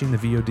for watching. The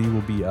VOD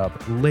will be up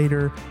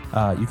later.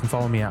 You can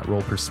follow me at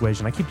Roll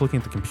Persuasion. I keep looking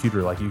at the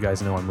computer like you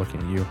guys know I'm looking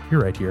at you.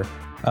 You're right here.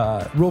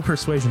 Roll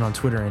Persuasion on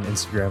Twitter and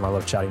Instagram. I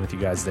love chatting with you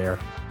guys there.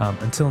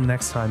 Until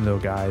next time, though,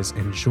 guys,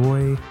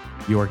 enjoy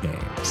your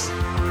games.